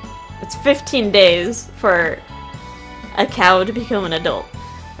 It's 15 days for a cow to become an adult.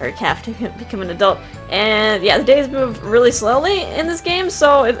 Or a calf to become an adult. And yeah, the days move really slowly in this game,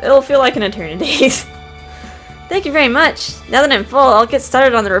 so it'll feel like an eternity. Thank you very much. Now that I'm full, I'll get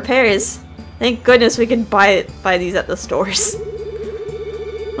started on the repairs. Thank goodness we can buy these at the stores.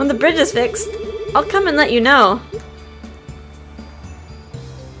 When the bridge is fixed, I'll come and let you know.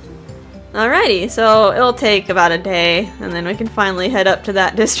 Alrighty, so it'll take about a day, and then we can finally head up to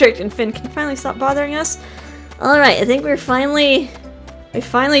that district, and Finn can finally stop bothering us. Alright, I think we've finally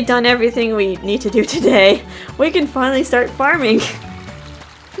done everything we need to do today. We can finally start farming.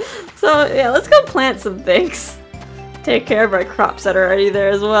 So yeah, let's go plant some things. Take care of our crops that are already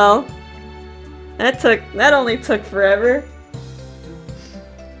there as well. That only took forever.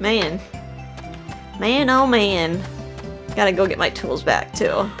 Man. Man, oh man. Gotta go get my tools back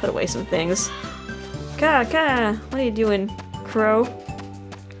too. Put away some things. Ka, what are you doing, crow?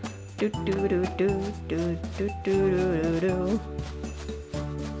 Do do do do do do do do.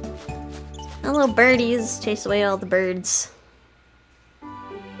 Hello, birdies. Chase away all the birds.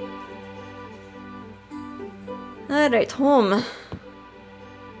 Alright, home.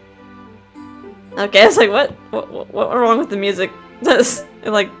 Okay, I was like, what went wrong with the music? It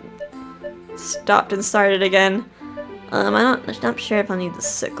like stopped and started again. I'm not sure if I'll need the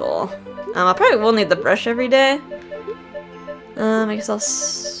sickle. I probably will need the brush every day. I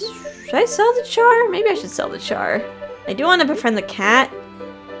guess should I sell the char? Maybe I should sell the char. I do want to befriend the cat,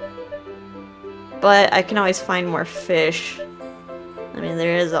 but I can always find more fish. I mean,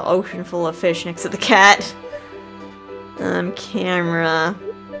 there is an ocean full of fish next to the cat. Camera.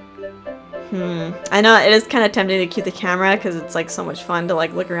 I know it is kind of tempting to keep the camera because it's like so much fun to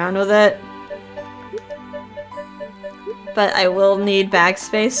like look around with it. But I will need bag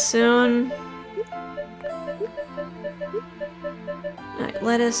space soon. Alright,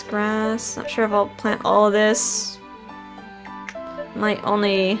 lettuce, grass. Not sure if I'll plant all of this. Might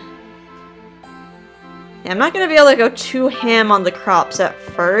only... Yeah, I'm not gonna be able to go too ham on the crops at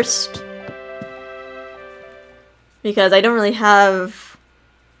first. Because I don't really have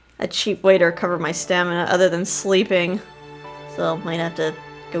a cheap way to recover my stamina other than sleeping. So might have to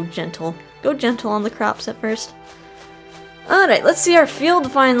go gentle. Go gentle on the crops at first. Alright, let's see our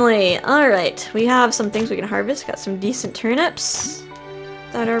field finally. Alright, we have some things we can harvest. Got some decent turnips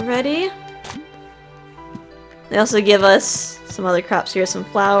that are ready. They also give us some other crops here, some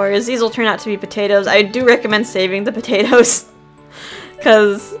flowers. These will turn out to be potatoes. I do recommend saving the potatoes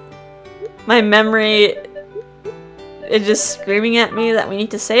because my memory is just screaming at me that we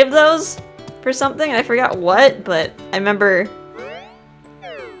need to save those for something. I forgot what, but I remember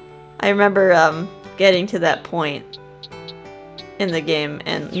getting to that point in the game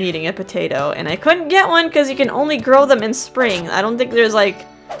and needing a potato, and I couldn't get one because you can only grow them in spring. I don't think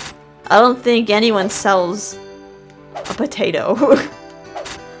anyone sells a potato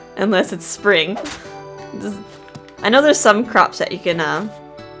unless it's spring. I know there's some crops that you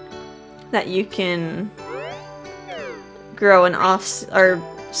can grow in or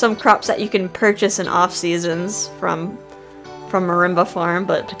some crops that you can purchase in off seasons from Marimba Farm,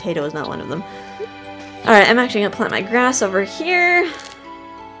 but potato is not one of them. Alright, I'm actually gonna plant my grass over here.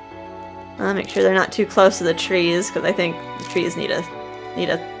 Make sure they're not too close to the trees, because I think the trees need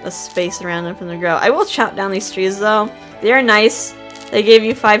a space around them for them to grow. I will chop down these trees though. They are nice. They gave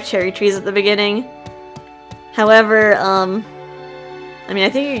you 5 cherry trees at the beginning. However, I mean, I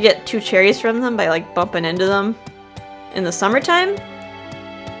think you get 2 cherries from them by like bumping into them in the summertime.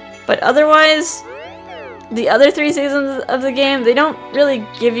 But otherwise, the other 3 seasons of the game, they don't really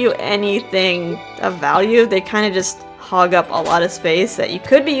give you anything of value. They kind of just hog up a lot of space that you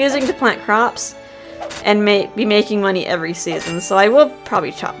could be using to plant crops and be making money every season. So I will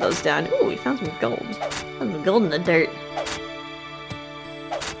probably chop those down. Ooh, we found some gold. Found some gold in the dirt.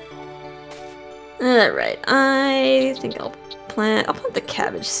 Alright, I think I'll plant the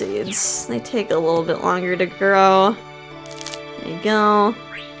cabbage seeds. They take a little bit longer to grow. There you go.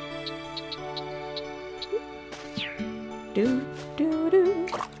 Do do do,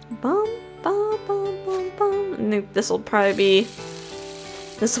 bum bum bum bum bum. this will probably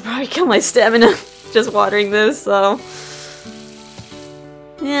kill my stamina, just watering this, so...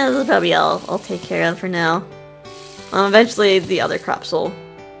 Yeah, this will probably all I'll take care of for now. Eventually the other crops will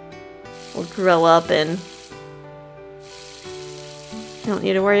grow up and I don't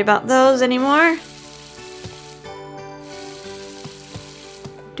need to worry about those anymore.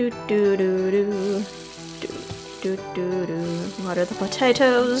 Water the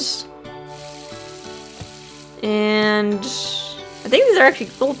potatoes. And I think these are actually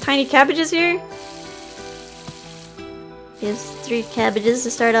little tiny cabbages here. Here's 3 cabbages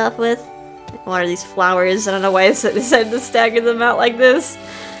to start off with. Water these flowers. I don't know why I decided to stagger them out like this.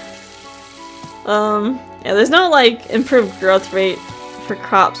 Yeah, there's no like improved growth rate for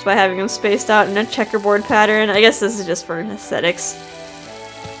crops by having them spaced out in a checkerboard pattern. I guess this is just for aesthetics.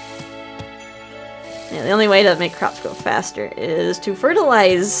 Yeah, the only way to make crops grow faster is to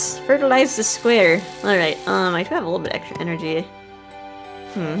fertilize. Fertilize the square. Alright, I do have a little bit extra energy.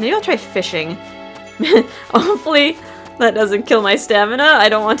 Maybe I'll try fishing. Hopefully that doesn't kill my stamina. I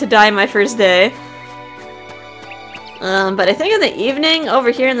don't want to die my first day. But I think in the evening, over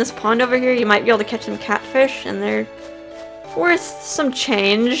here in this pond over here, you might be able to catch some catfish, and they're worth some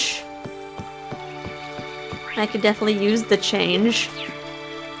change. I could definitely use the change.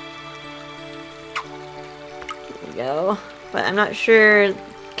 There we go. But I'm not sure.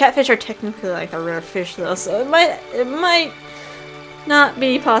 Catfish are technically like a rare fish though, so it might not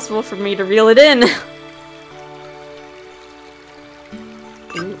be possible for me to reel it in.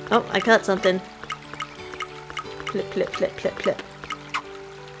 Ooh, oh, I caught something. Plip, plip, plip, plip, plip.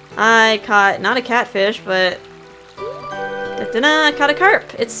 I caught not a catfish, but I caught a carp.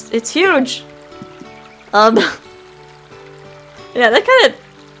 It's huge. Yeah, that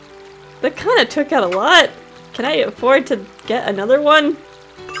kind of took out a lot. Can I afford to get another one?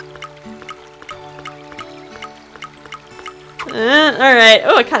 Alright.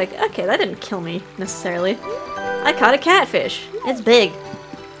 Oh, I caught a... Okay, that didn't kill me, necessarily. I caught a catfish. It's big.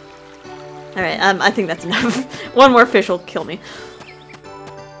 Alright, I think that's enough. One more fish will kill me.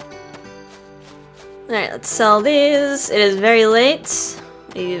 Alright, let's sell these. It is very late.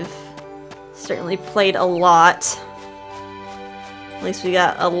 We've certainly played a lot. At least we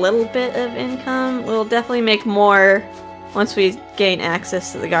got a little bit of income. We'll definitely make more once we gain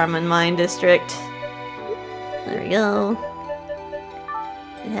access to the Garmin Mine District. There we go.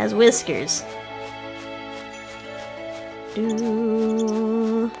 It has whiskers.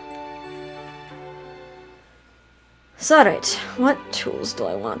 So, alright, what tools do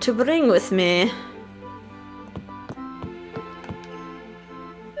I want to bring with me?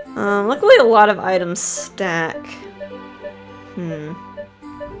 Luckily a lot of items stack.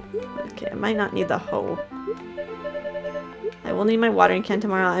 Okay, I might not need the hoe. I will need my watering can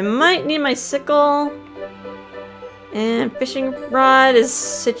tomorrow. I might need my sickle. And fishing rod is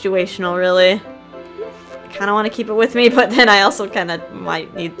situational, really. I kind of want to keep it with me, but then I also kind of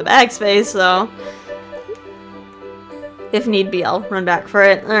might need the bag space, so... If need be, I'll run back for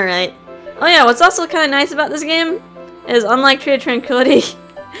it. Alright. Oh yeah, what's also kind of nice about this game is, unlike Tree of Tranquility,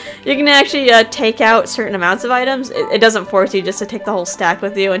 you can actually take out certain amounts of items. It doesn't force you just to take the whole stack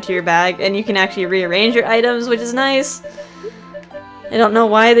with you into your bag, and you can actually rearrange your items, which is nice. I don't know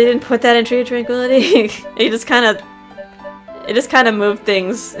why they didn't put that in Tree of Tranquility. It just kind of moved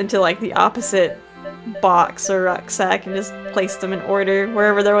things into like the opposite box or rucksack and just placed them in order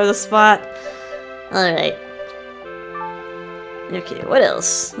wherever there was a spot. Alright. Okay, what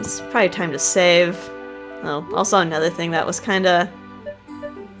else? It's probably time to save. Oh, also another thing that was kinda...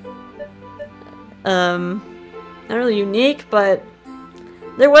 not really unique, but...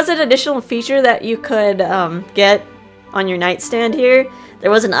 There was an additional feature that you could, get on your nightstand here.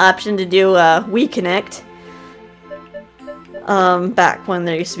 There was an option to do, Wii Connect. Back when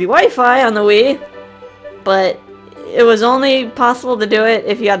there used to be Wi-Fi on the Wii. But it was only possible to do it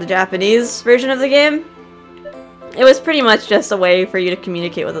if you had the Japanese version of the game. It was pretty much just a way for you to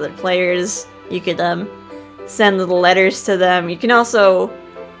communicate with other players. You could send little letters to them. You can also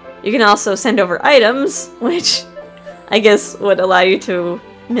send over items, which I guess would allow you to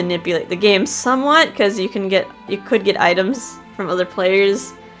manipulate the game somewhat, because you could get items from other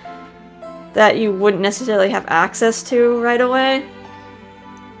players that you wouldn't necessarily have access to right away.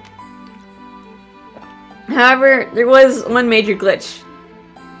 However, there was one major glitch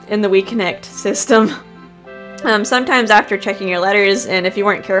in the Wii Connect system. Sometimes after checking your letters, and if you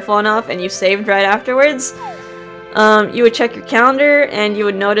weren't careful enough and you saved right afterwards, you would check your calendar and you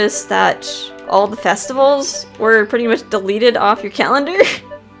would notice that all the festivals were pretty much deleted off your calendar.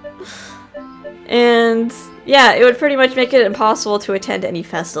 And yeah, it would pretty much make it impossible to attend any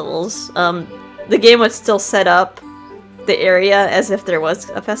festivals. the game would still set up the area as if there was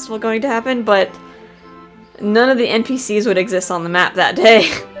a festival going to happen, but none of the NPCs would exist on the map that day.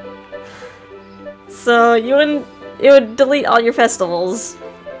 So it would delete all your festivals.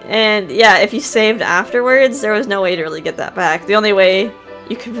 And yeah, if you saved afterwards, there was no way to really get that back. The only way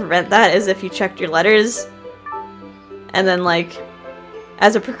you could prevent that is if you checked your letters, and then like,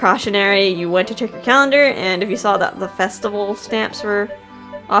 as a precautionary, you went to check your calendar, and if you saw that the festival stamps were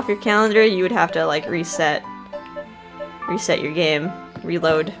off your calendar, you would have to like reset your game,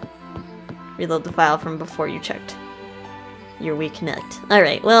 reload the file from before you checked your WeConnect.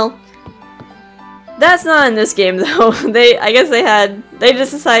 Alright, well, that's not in this game though. I guess they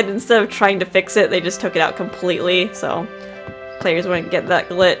just decided instead of trying to fix it, they just took it out completely, so players wouldn't get that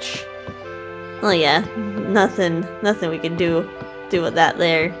glitch. Well, yeah, nothing we could do with that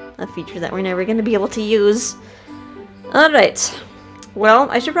there. A feature that we're never gonna be able to use. Alright. Well,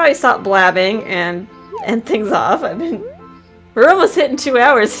 I should probably stop blabbing and end things off. We're almost hitting 2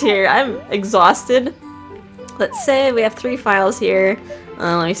 hours here. I'm exhausted. Let's say we have 3 files here.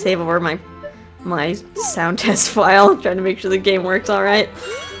 Let me save over my sound test file, trying to make sure the game works alright.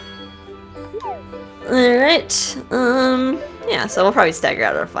 Alright, yeah, so we'll probably stagger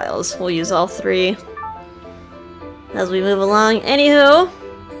out our files. We'll use all 3 as we move along. Anywho,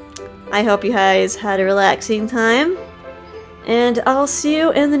 I hope you guys had a relaxing time, and I'll see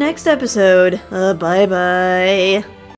you in the next episode. Bye-bye.